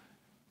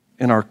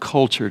in our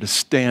culture to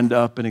stand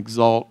up and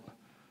exalt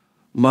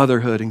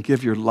motherhood and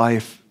give your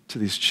life to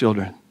these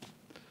children.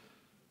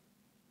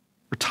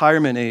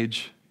 Retirement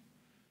age.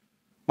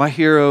 My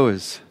hero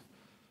is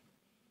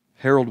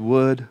Harold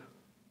Wood,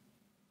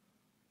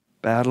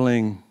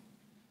 battling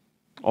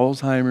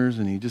Alzheimer's,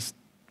 and he just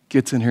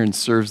gets in here and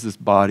serves this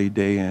body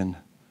day in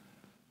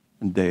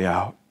and day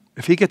out.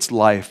 If he gets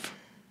life,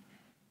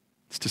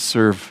 it's to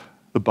serve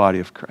the body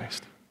of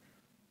Christ.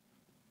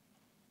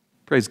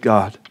 Praise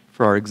God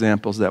for our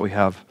examples that we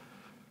have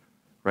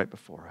right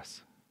before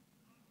us.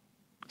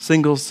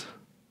 Singles,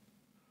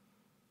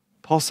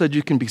 Paul said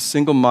you can be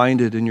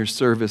single-minded in your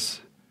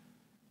service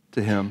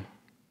to him.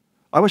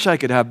 I wish I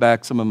could have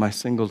back some of my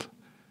single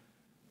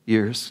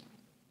years.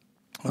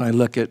 When I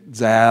look at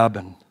Zab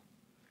and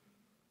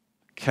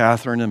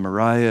Catherine and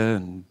Mariah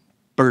and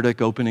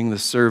Burdick opening the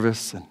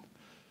service and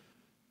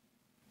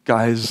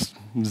guys,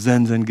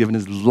 Zenzen giving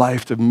his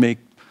life to make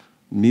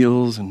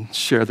meals and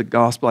share the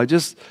gospel.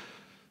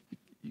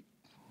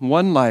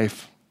 One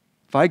life,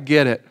 if I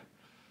get it,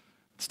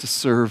 it's to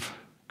serve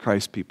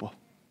Christ's people.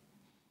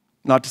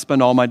 Not to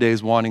spend all my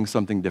days wanting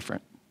something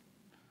different.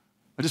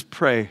 I just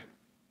pray,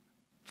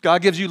 if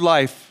God gives you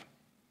life,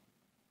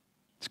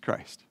 it's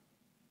Christ.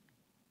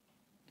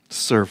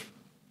 Serve.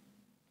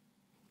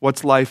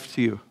 What's life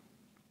to you?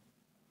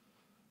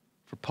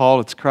 For Paul,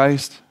 it's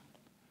Christ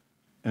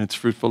and it's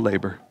fruitful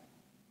labor.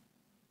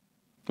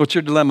 What's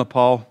your dilemma,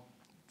 Paul?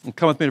 Well,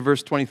 come with me to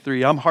verse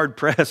 23. I'm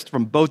hard-pressed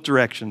from both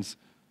directions,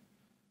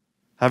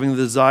 having the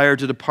desire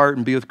to depart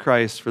and be with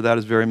Christ, for that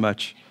is very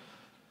much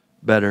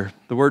better.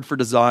 The word for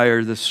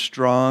desire, this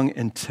strong,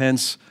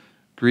 intense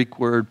Greek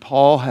word,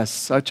 Paul has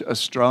such a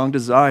strong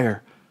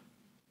desire.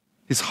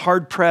 He's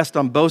hard-pressed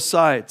on both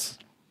sides.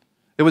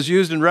 It was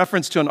used in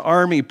reference to an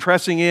army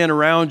pressing in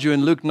around you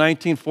in Luke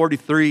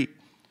 19:43.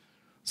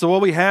 So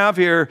what we have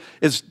here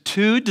is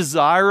two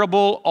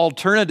desirable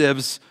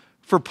alternatives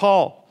for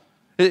Paul.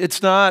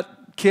 It's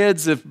not,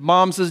 kids, if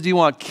mom says, do you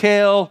want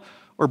kale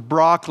or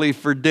broccoli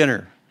for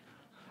dinner?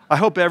 I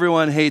hope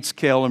everyone hates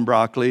kale and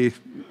broccoli.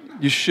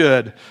 You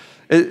should.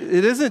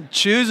 It isn't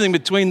choosing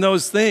between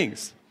those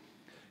things.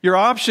 Your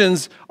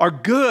options are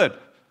good.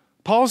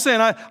 Paul's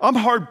saying, I'm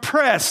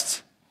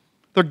hard-pressed.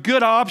 They're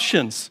good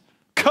options.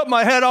 Cut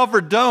my head off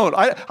or don't.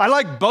 I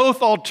like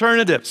both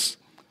alternatives.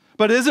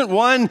 But isn't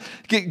one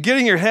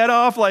getting your head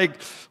off like,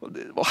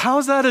 well,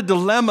 how's that a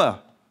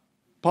dilemma?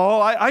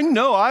 Paul, I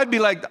know I'd be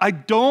like, I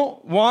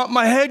don't want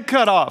my head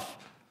cut off.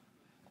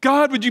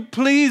 God, would you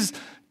please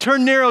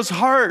turn Nero's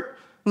heart?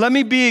 Let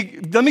me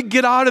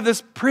get out of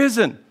this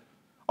prison.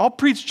 I'll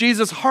preach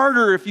Jesus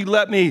harder if you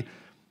let me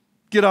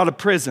get out of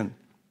prison.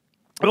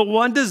 But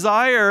one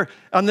desire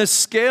on this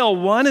scale,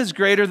 one is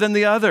greater than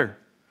the other.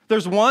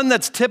 There's one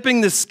that's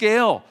tipping the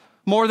scale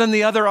more than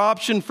the other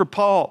option for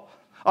Paul.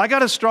 I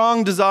got a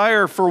strong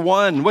desire for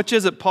one. Which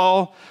is it,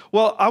 Paul?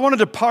 Well, I want to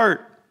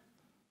depart.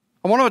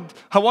 I want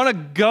to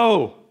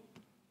go.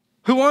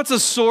 Who wants a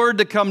sword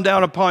to come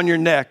down upon your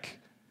neck?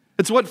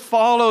 It's what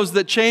follows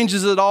that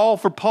changes it all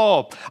for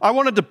Paul. I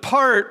want to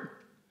depart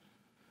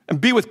and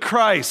be with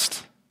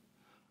Christ.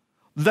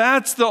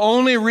 That's the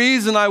only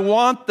reason I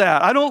want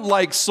that. I don't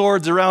like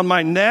swords around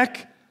my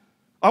neck.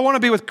 I want to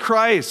be with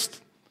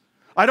Christ.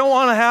 I don't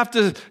want to have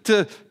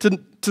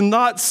to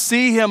not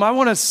see him. I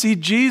want to see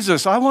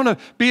Jesus. I want to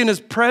be in his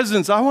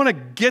presence. I want to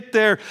get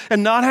there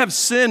and not have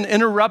sin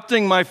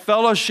interrupting my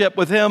fellowship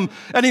with him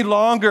any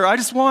longer. I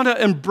just want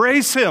to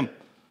embrace him.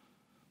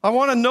 I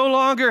want to no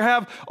longer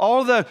have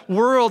all the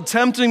world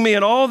tempting me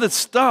and all this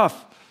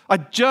stuff. I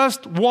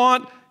just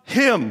want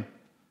him.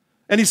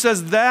 And he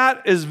says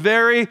that is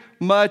very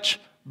much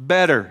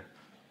better.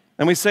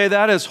 And we say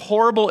that is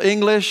horrible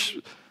English.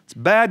 It's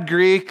bad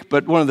Greek,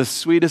 but one of the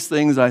sweetest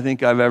things I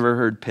think I've ever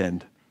heard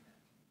penned.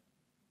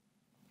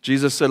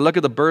 Jesus said, look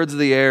at the birds of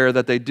the air,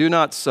 that they do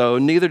not sow,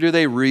 neither do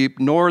they reap,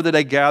 nor do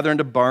they gather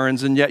into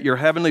barns, and yet your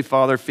heavenly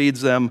Father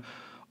feeds them.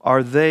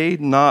 Are they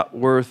not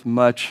worth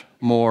much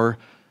more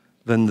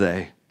than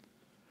they?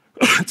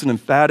 It's an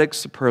emphatic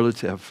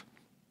superlative.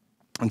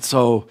 And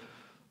so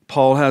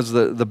Paul has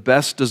the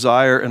best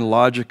desire and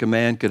logic a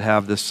man could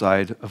have this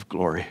side of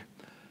glory.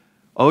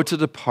 Oh, to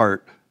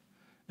depart.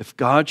 If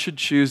God should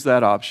choose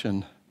that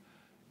option,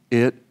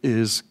 it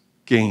is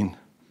gain.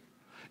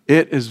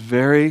 It is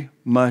very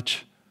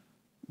much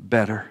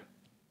better.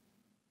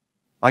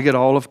 I get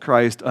all of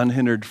Christ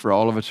unhindered for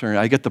all of eternity.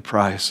 I get the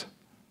prize,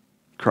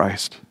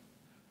 Christ.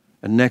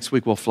 And next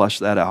week we'll flush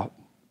that out.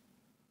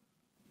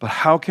 But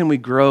how can we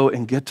grow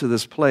and get to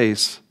this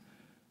place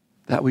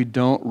that we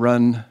don't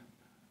run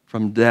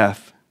from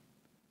death,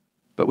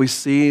 but we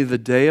see the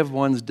day of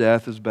one's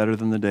death is better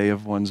than the day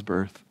of one's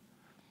birth?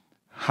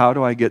 How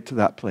do I get to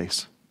that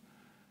place?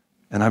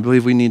 And I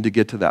believe we need to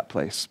get to that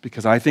place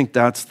because I think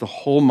that's the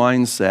whole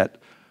mindset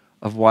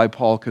of why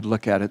Paul could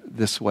look at it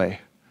this way.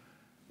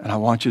 And I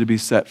want you to be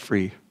set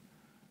free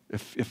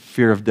if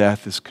fear of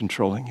death is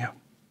controlling you.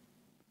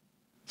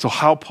 So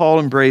how Paul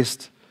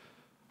embraced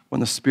when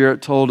the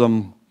Spirit told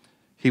him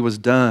he was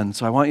done.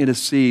 So I want you to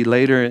see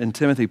later in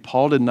Timothy,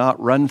 Paul did not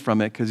run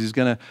from it because he's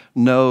going to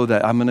know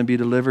that I'm going to be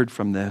delivered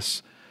from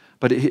this.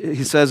 But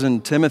he says in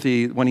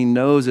Timothy, when he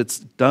knows it's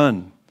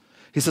done,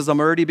 he says, I'm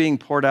already being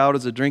poured out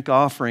as a drink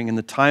offering, and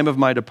the time of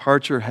my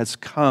departure has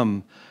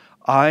come.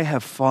 I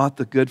have fought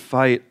the good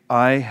fight.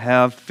 I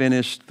have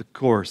finished the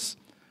course.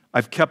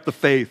 I've kept the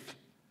faith.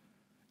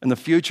 In the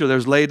future,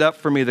 there's laid up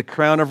for me the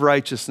crown of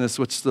righteousness,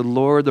 which the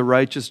Lord, the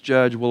righteous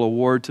judge, will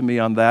award to me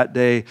on that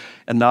day,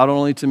 and not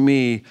only to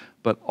me,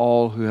 but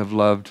all who have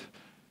loved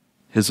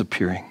his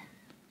appearing.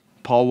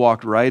 Paul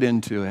walked right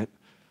into it,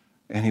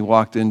 and he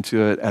walked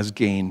into it as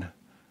gain,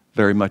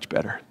 very much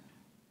better.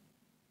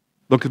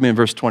 Look with me in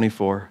verse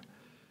 24.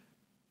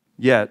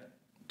 Yet,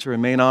 to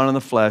remain on in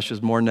the flesh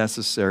is more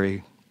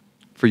necessary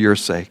for your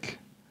sake.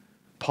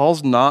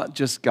 Paul's not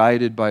just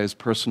guided by his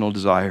personal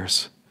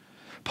desires.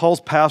 Paul's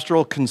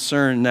pastoral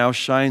concern now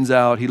shines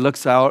out. He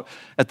looks out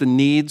at the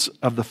needs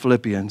of the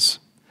Philippians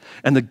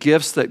and the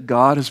gifts that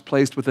God has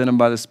placed within him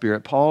by the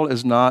Spirit. Paul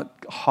is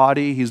not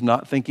haughty. He's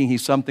not thinking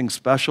he's something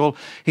special.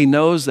 He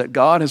knows that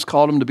God has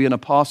called him to be an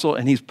apostle,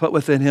 and he's put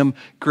within him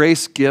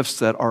grace gifts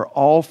that are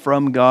all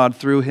from God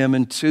through him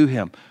and to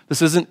him.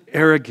 This isn't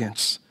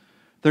arrogance.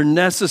 They're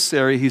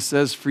necessary, he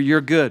says, for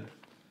your good.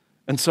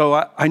 And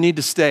so I need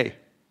to stay.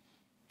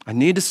 I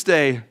need to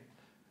stay.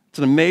 It's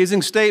an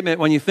amazing statement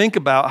when you think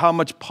about how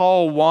much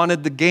Paul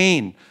wanted the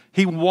gain.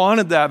 He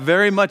wanted that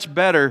very much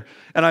better.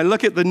 And I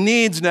look at the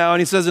needs now,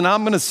 and he says, and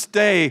I'm going to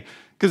stay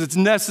because it's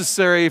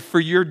necessary for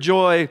your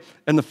joy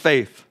and the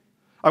faith.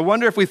 I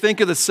wonder if we think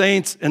of the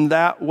saints in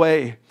that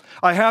way.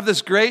 I have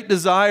this great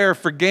desire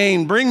for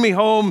gain. Bring me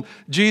home,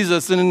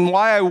 Jesus. And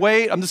while I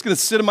wait, I'm just going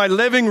to sit in my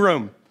living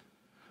room.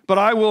 But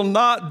I will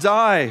not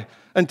die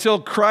until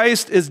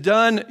Christ is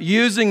done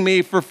using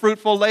me for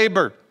fruitful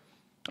labor.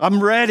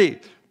 I'm ready.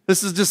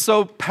 This is just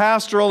so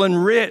pastoral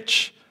and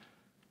rich.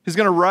 He's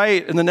going to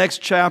write in the next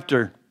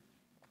chapter,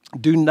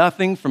 do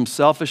nothing from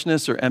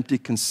selfishness or empty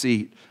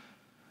conceit,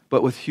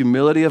 but with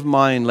humility of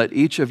mind, let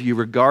each of you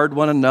regard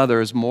one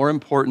another as more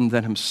important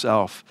than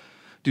himself.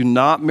 Do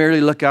not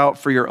merely look out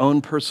for your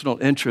own personal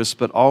interests,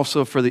 but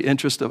also for the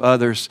interest of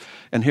others.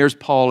 And here's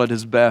Paul at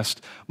his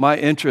best. My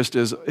interest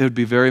is it would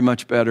be very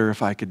much better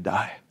if I could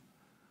die.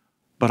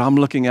 But I'm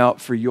looking out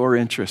for your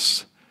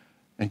interests.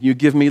 And you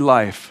give me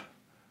life,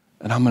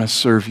 and I'm going to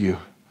serve you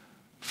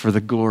for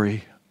the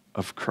glory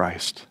of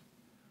Christ.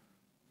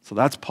 So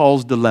that's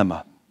Paul's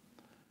dilemma.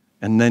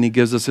 And then he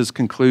gives us his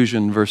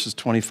conclusion, verses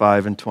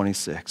 25 and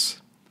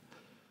 26.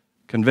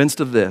 Convinced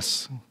of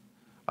this,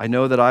 I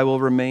know that I will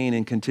remain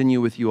and continue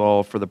with you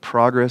all for the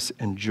progress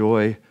and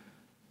joy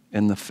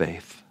in the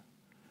faith.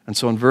 And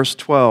so in verse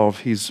 12,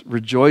 he's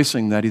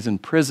rejoicing that he's in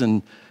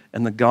prison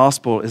and the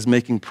gospel is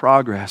making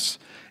progress.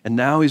 And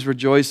now he's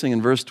rejoicing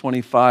in verse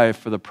 25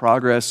 for the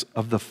progress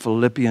of the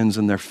Philippians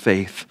in their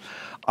faith.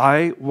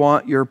 I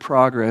want your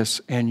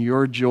progress and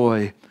your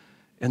joy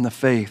in the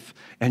faith.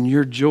 And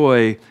your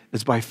joy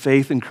is by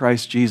faith in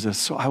Christ Jesus.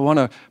 So I want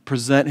to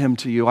present him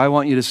to you. I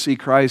want you to see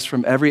Christ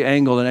from every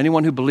angle. And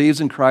anyone who believes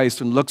in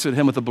Christ and looks at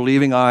him with a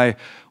believing eye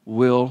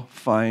will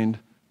find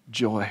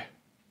joy.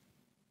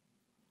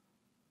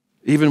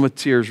 Even with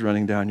tears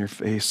running down your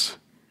face.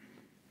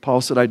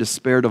 Paul said, I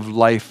despaired of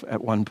life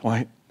at one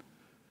point.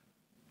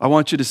 I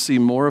want you to see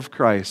more of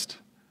Christ,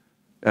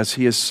 as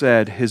he has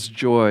said, his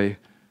joy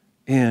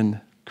in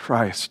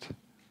Christ.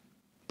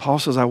 Paul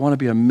says, I want to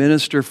be a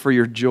minister for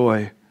your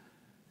joy.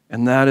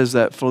 And that is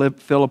that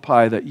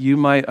Philippi, that you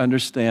might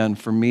understand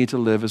for me to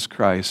live as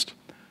Christ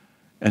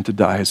and to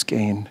die as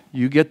gain.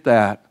 You get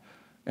that,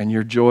 and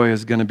your joy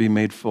is going to be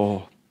made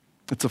full.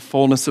 It's a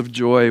fullness of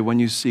joy when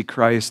you see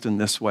Christ in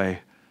this way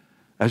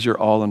as your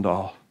all and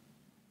all.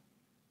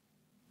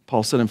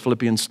 Paul said in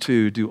Philippians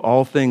 2, do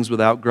all things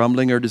without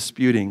grumbling or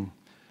disputing,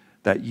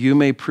 that you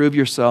may prove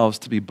yourselves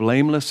to be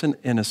blameless and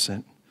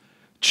innocent,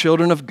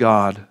 children of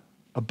God,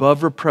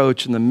 above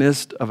reproach in the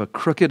midst of a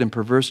crooked and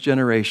perverse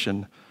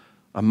generation,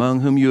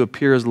 among whom you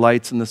appear as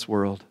lights in this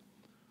world,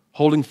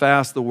 holding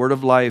fast the word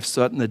of life,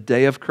 so that in the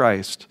day of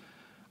Christ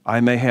I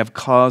may have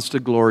cause to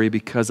glory,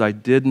 because I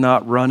did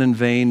not run in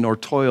vain nor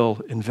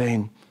toil in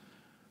vain.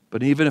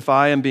 But even if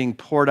I am being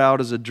poured out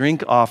as a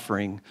drink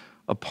offering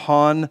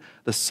upon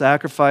the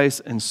sacrifice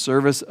and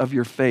service of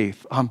your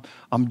faith,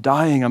 I'm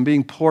dying, I'm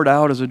being poured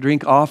out as a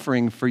drink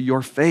offering for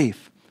your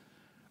faith.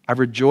 I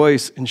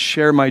rejoice and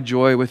share my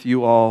joy with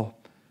you all.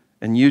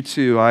 And you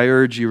too, I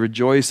urge you,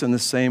 rejoice in the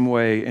same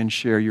way and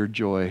share your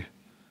joy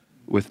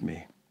with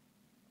me.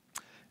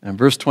 And in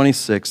verse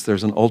 26,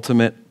 there's an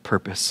ultimate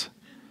purpose,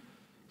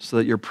 so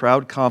that your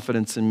proud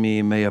confidence in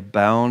me may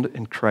abound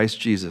in Christ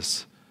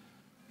Jesus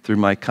through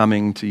my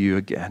coming to you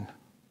again.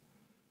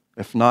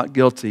 If not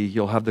guilty,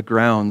 you'll have the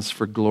grounds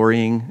for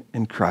glorying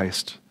in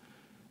Christ.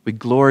 We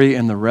glory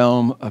in the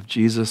realm of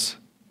Jesus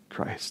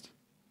Christ.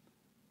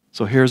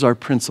 So here's our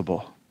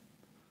principle.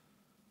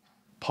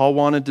 Paul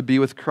wanted to be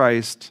with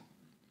Christ,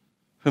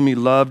 whom he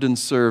loved and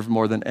served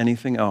more than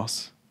anything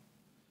else.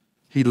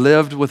 He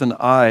lived with an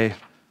eye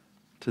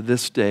to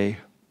this day.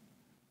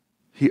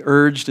 He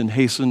urged and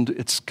hastened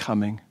its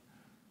coming.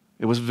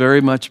 It was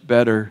very much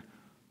better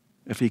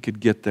if he could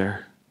get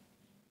there.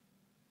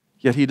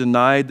 Yet he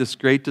denied this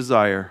great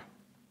desire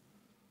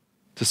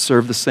to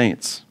serve the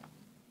saints.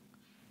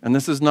 And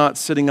this is not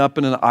sitting up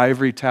in an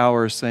ivory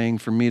tower saying,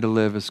 for me to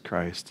live is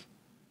Christ.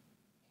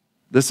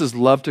 This is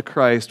love to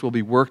Christ will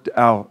be worked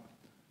out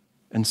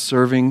and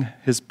serving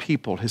his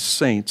people, his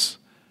saints,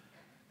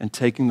 and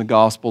taking the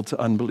gospel to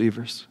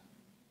unbelievers.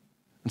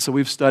 And so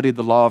we've studied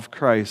the law of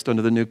Christ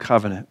under the new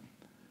covenant,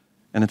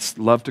 and it's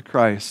love to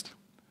Christ.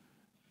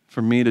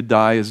 For me to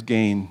die is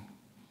gain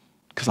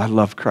because I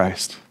love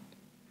Christ.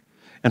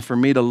 And for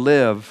me to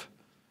live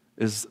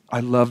is I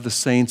love the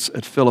saints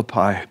at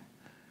Philippi,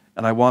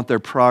 and I want their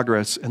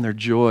progress and their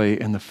joy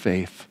in the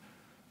faith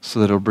so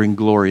that it'll bring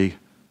glory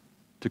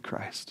to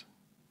Christ.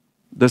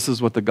 This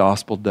is what the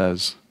gospel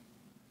does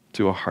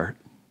to a heart.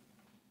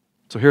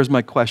 So here's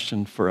my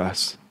question for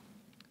us.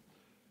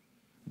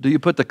 Do you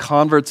put the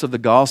converts of the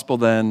gospel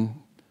then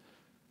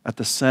at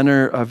the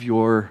center of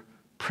your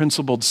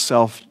principled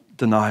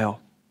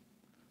self-denial?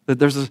 That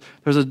there's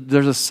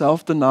a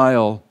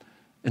self-denial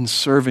in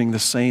serving the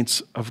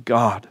saints of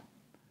God.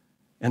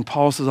 And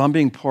Paul says, I'm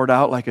being poured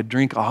out like a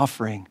drink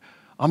offering.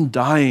 I'm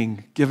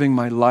dying, giving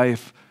my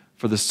life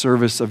for the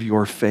service of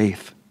your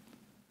faith.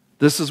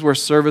 This is where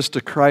service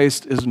to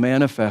Christ is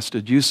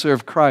manifested. You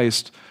serve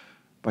Christ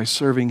by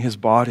serving his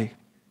body.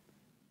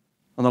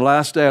 On the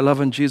last day, I love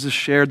when Jesus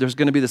shared there's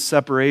going to be the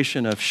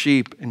separation of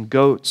sheep and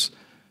goats.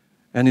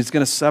 And he's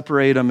going to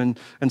separate them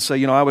and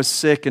say, I was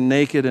sick and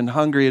naked and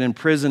hungry and in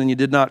prison and you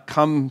did not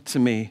come to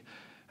me.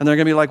 And they're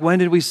going to be like, when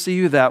did we see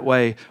you that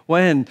way?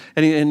 When?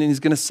 And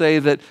he's going to say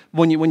that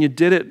when you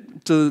did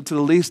it to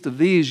the least of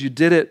these, you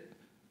did it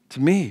to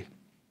me.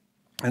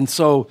 And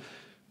so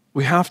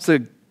we have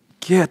to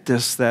get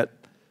this, that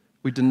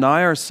we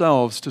deny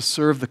ourselves to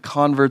serve the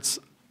converts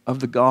of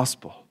the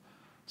gospel.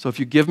 So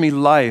if you give me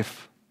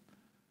life,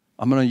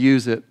 I'm going to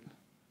use it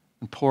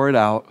and pour it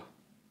out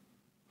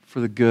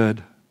for the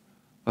good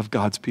of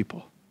God's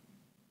people.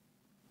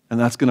 And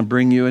that's going to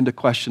bring you into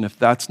question. If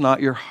that's not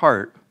your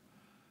heart,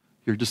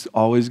 you're just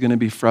always going to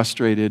be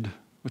frustrated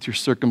with your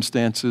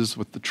circumstances,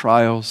 with the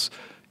trials.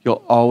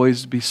 You'll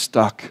always be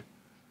stuck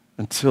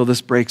until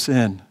this breaks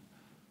in,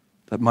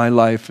 that my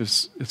life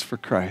is for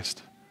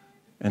Christ.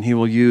 And he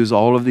will use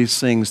all of these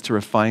things to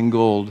refine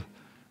gold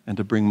and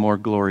to bring more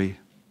glory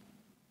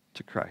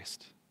to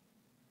Christ.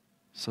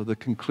 So the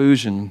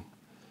conclusion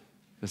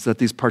is that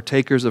these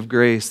partakers of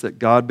grace, that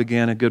God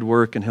began a good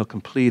work and he'll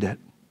complete it.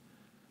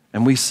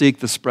 And we seek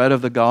the spread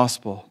of the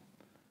gospel,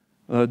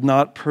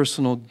 not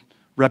personal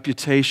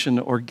reputation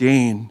or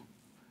gain.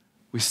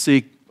 We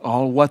seek,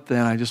 what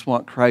then? I just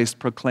want Christ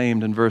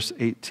proclaimed in verse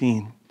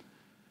 18.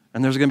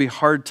 And there's going to be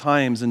hard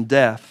times and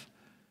death.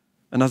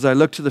 And as I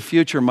look to the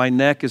future, my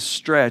neck is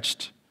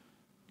stretched,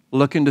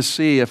 looking to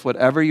see if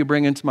whatever you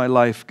bring into my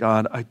life,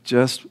 God, I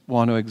just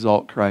want to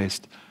exalt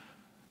Christ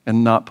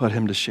and not put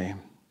him to shame.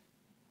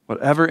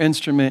 Whatever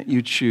instrument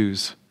you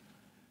choose,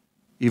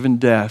 even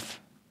death,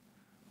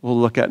 we'll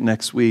look at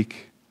next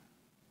week.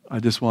 I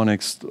just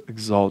want to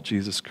exalt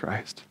Jesus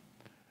Christ.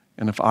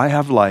 And if I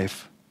have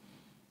life,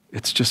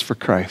 it's just for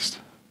Christ.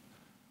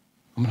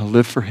 I'm going to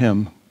live for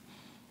him,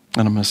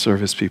 and I'm going to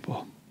serve his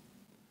people.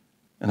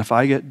 And if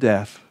I get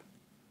death,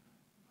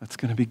 that's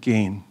going to be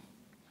gain.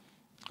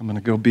 I'm going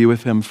to go be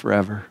with him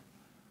forever.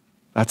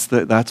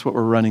 That's what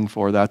we're running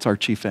for. That's our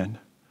chief end.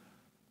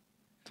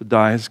 To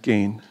die is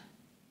gain.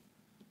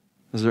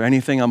 Is there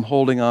anything I'm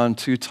holding on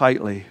too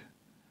tightly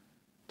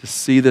to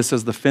see this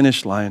as the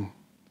finish line,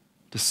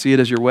 to see it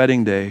as your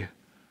wedding day?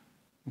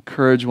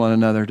 Encourage one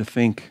another to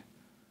think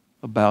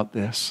about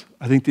this.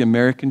 I think the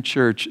American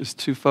church is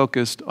too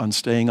focused on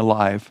staying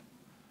alive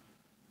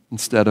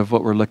instead of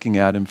what we're looking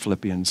at in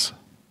Philippians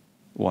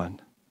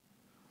 1.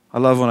 I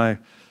love when I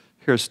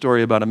hear a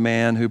story about a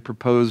man who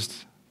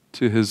proposed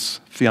to his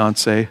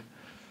fiancée,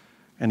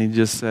 and he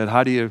just said,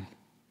 how do you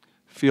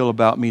feel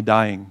about me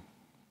dying?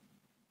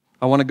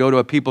 I want to go to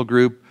a people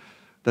group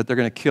that they're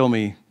going to kill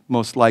me,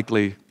 most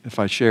likely, if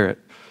I share it.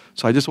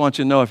 So I just want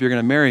you to know, if you're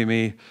going to marry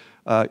me,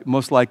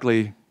 most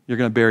likely you're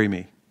going to bury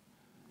me.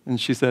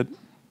 And she said,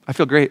 I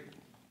feel great.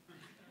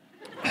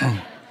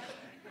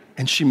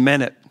 And she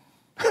meant it.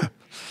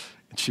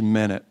 And she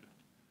meant it.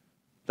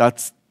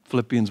 That's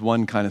Philippians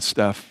 1 kind of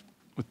stuff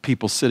with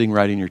people sitting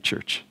right in your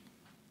church.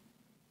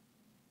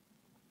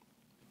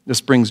 This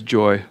brings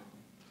joy,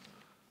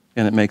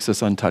 and it makes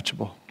us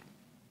untouchable.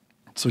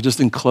 So just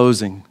in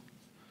closing,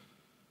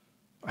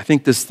 I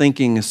think this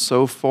thinking is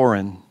so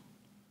foreign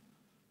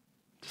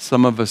to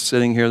some of us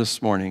sitting here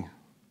this morning.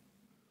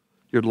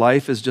 Your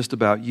life is just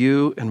about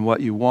you and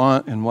what you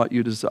want and what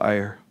you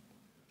desire.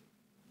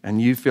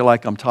 And you feel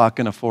like I'm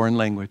talking a foreign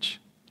language.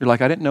 You're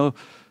like, I didn't know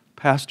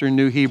Pastor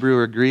knew Hebrew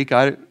or Greek.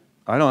 I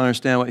don't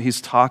understand what he's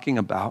talking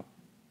about.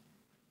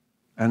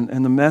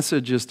 And the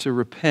message is to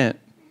repent,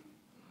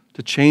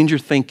 to change your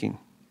thinking,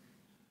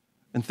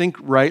 and think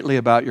rightly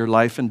about your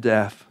life and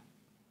death.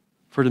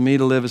 For to me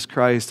to live is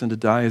Christ and to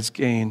die is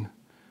gain.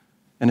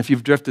 And if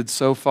you've drifted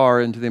so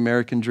far into the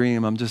American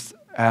dream, I'm just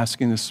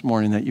asking this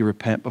morning that you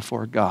repent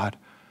before God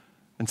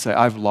and say,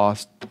 I've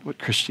lost what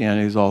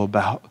Christianity is all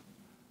about.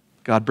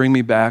 God, bring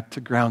me back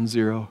to ground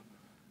zero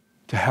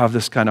to have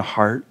this kind of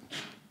heart.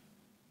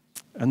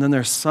 And then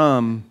there's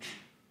some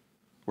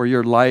where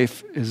your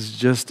life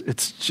is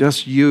it's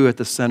just you at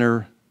the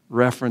center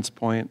reference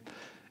point.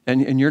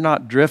 And you're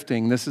not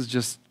drifting. This is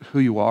just who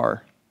you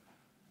are.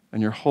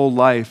 And your whole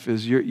life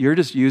is you're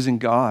just using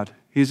God.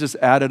 He's just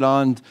added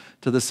on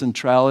to the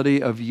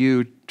centrality of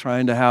you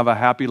trying to have a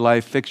happy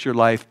life, fix your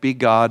life, be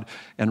God,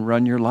 and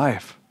run your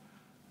life.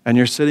 And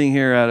you're sitting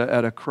here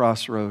at a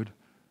crossroad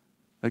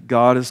that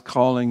God is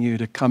calling you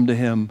to come to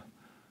him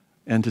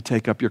and to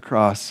take up your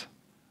cross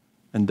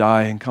and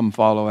die and come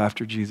follow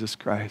after Jesus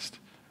Christ.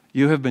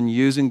 You have been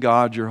using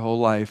God your whole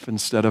life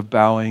instead of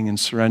bowing and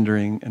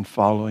surrendering and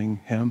following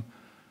him.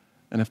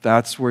 And if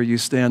that's where you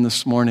stand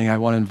this morning, I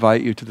want to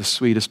invite you to the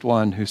sweetest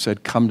one who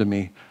said, come to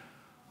me.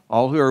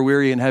 All who are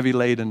weary and heavy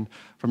laden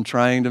from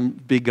trying to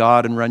be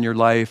God and run your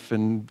life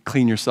and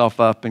clean yourself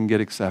up and get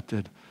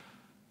accepted.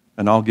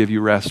 And I'll give you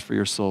rest for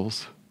your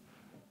souls.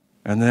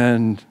 And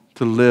then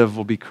to live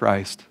will be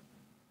Christ.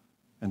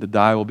 And to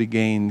die will be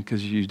gain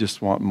because you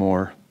just want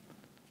more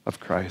of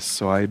Christ.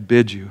 So I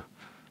bid you,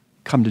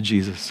 come to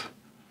Jesus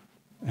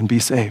and be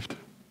saved.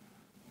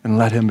 And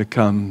let him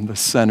become the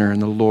center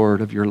and the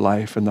Lord of your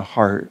life and the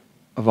heart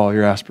of all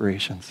your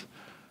aspirations.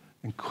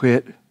 And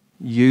quit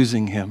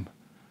using him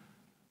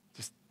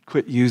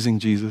quit using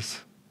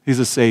Jesus. He's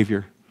a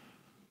Savior.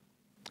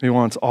 He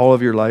wants all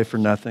of your life or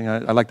nothing.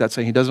 I like that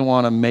saying. He doesn't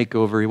want a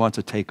makeover. He wants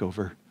a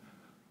takeover.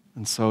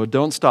 And so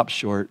don't stop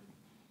short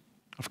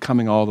of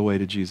coming all the way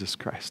to Jesus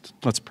Christ.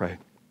 Let's pray.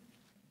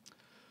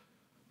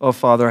 Oh,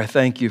 Father, I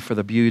thank you for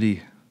the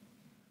beauty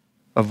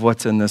of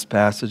what's in this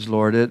passage,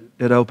 Lord.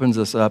 It opens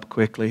us up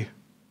quickly.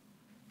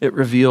 It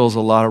reveals a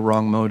lot of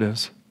wrong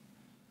motives.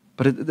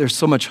 But there's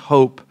so much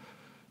hope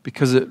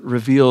because it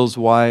reveals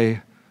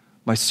why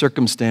my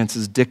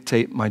circumstances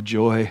dictate my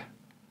joy,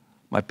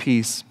 my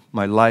peace,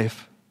 my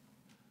life.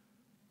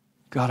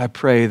 God, I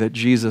pray that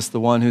Jesus,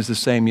 the one who's the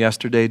same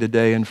yesterday,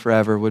 today, and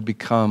forever, would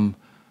become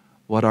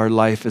what our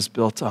life is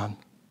built on.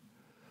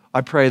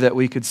 I pray that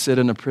we could sit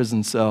in a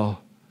prison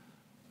cell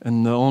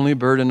and the only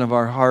burden of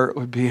our heart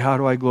would be, how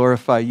do I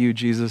glorify you,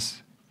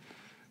 Jesus?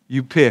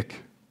 You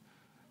pick.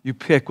 You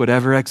pick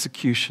whatever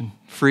execution,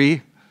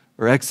 free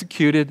or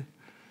executed.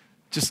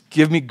 Just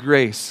give me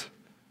grace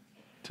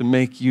to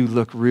make you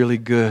look really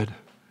good,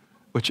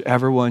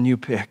 whichever one you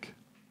pick.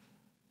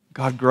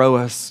 God, grow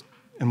us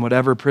in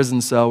whatever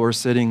prison cell we're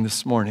sitting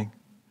this morning.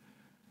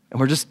 And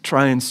we're just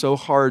trying so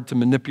hard to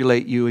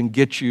manipulate you and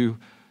get you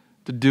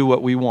to do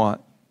what we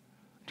want.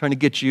 Trying to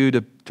get you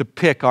to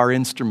pick our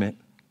instrument.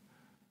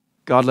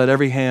 God, let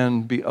every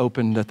hand be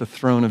opened at the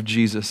throne of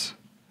Jesus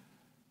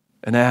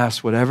and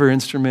ask whatever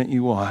instrument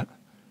you want.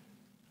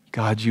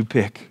 God, you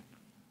pick.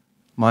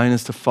 Mine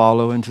is to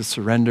follow and to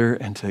surrender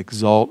and to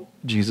exalt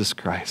Jesus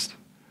Christ.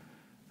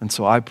 And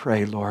so I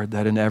pray, Lord,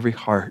 that in every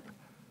heart,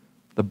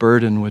 the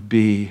burden would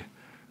be,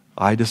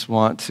 I just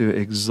want to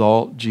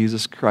exalt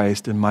Jesus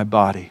Christ in my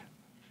body,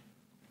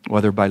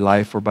 whether by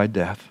life or by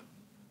death.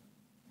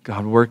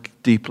 God, work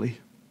deeply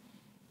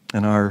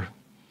in our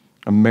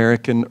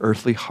American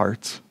earthly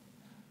hearts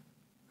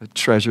that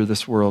treasure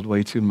this world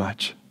way too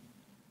much.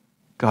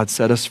 God,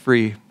 set us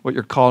free. What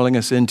you're calling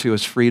us into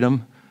is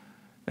freedom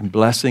and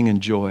blessing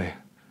and joy.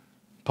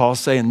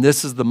 Paul's saying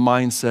this is the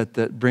mindset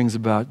that brings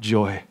about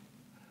joy.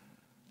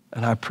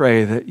 And I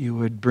pray that you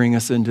would bring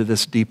us into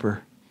this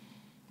deeper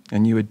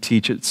and you would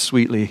teach it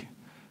sweetly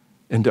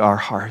into our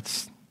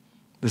hearts.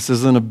 This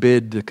isn't a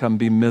bid to come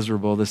be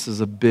miserable. This is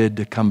a bid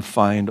to come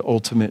find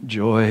ultimate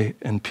joy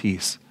and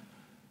peace.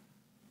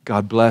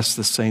 God bless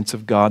the saints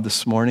of God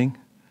this morning.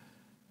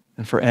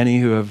 And for any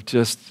who have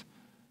just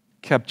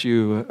kept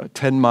you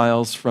 10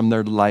 miles from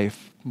their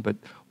life, but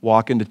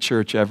walk into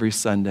church every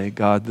Sunday,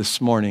 God,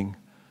 this morning,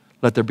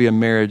 let there be a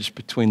marriage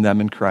between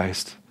them and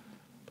Christ.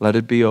 Let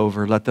it be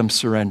over. Let them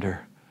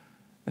surrender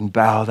and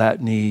bow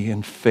that knee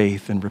in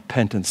faith and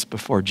repentance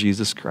before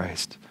Jesus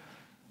Christ,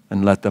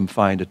 and let them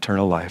find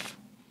eternal life.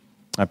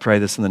 I pray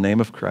this in the name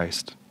of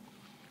Christ.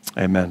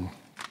 Amen.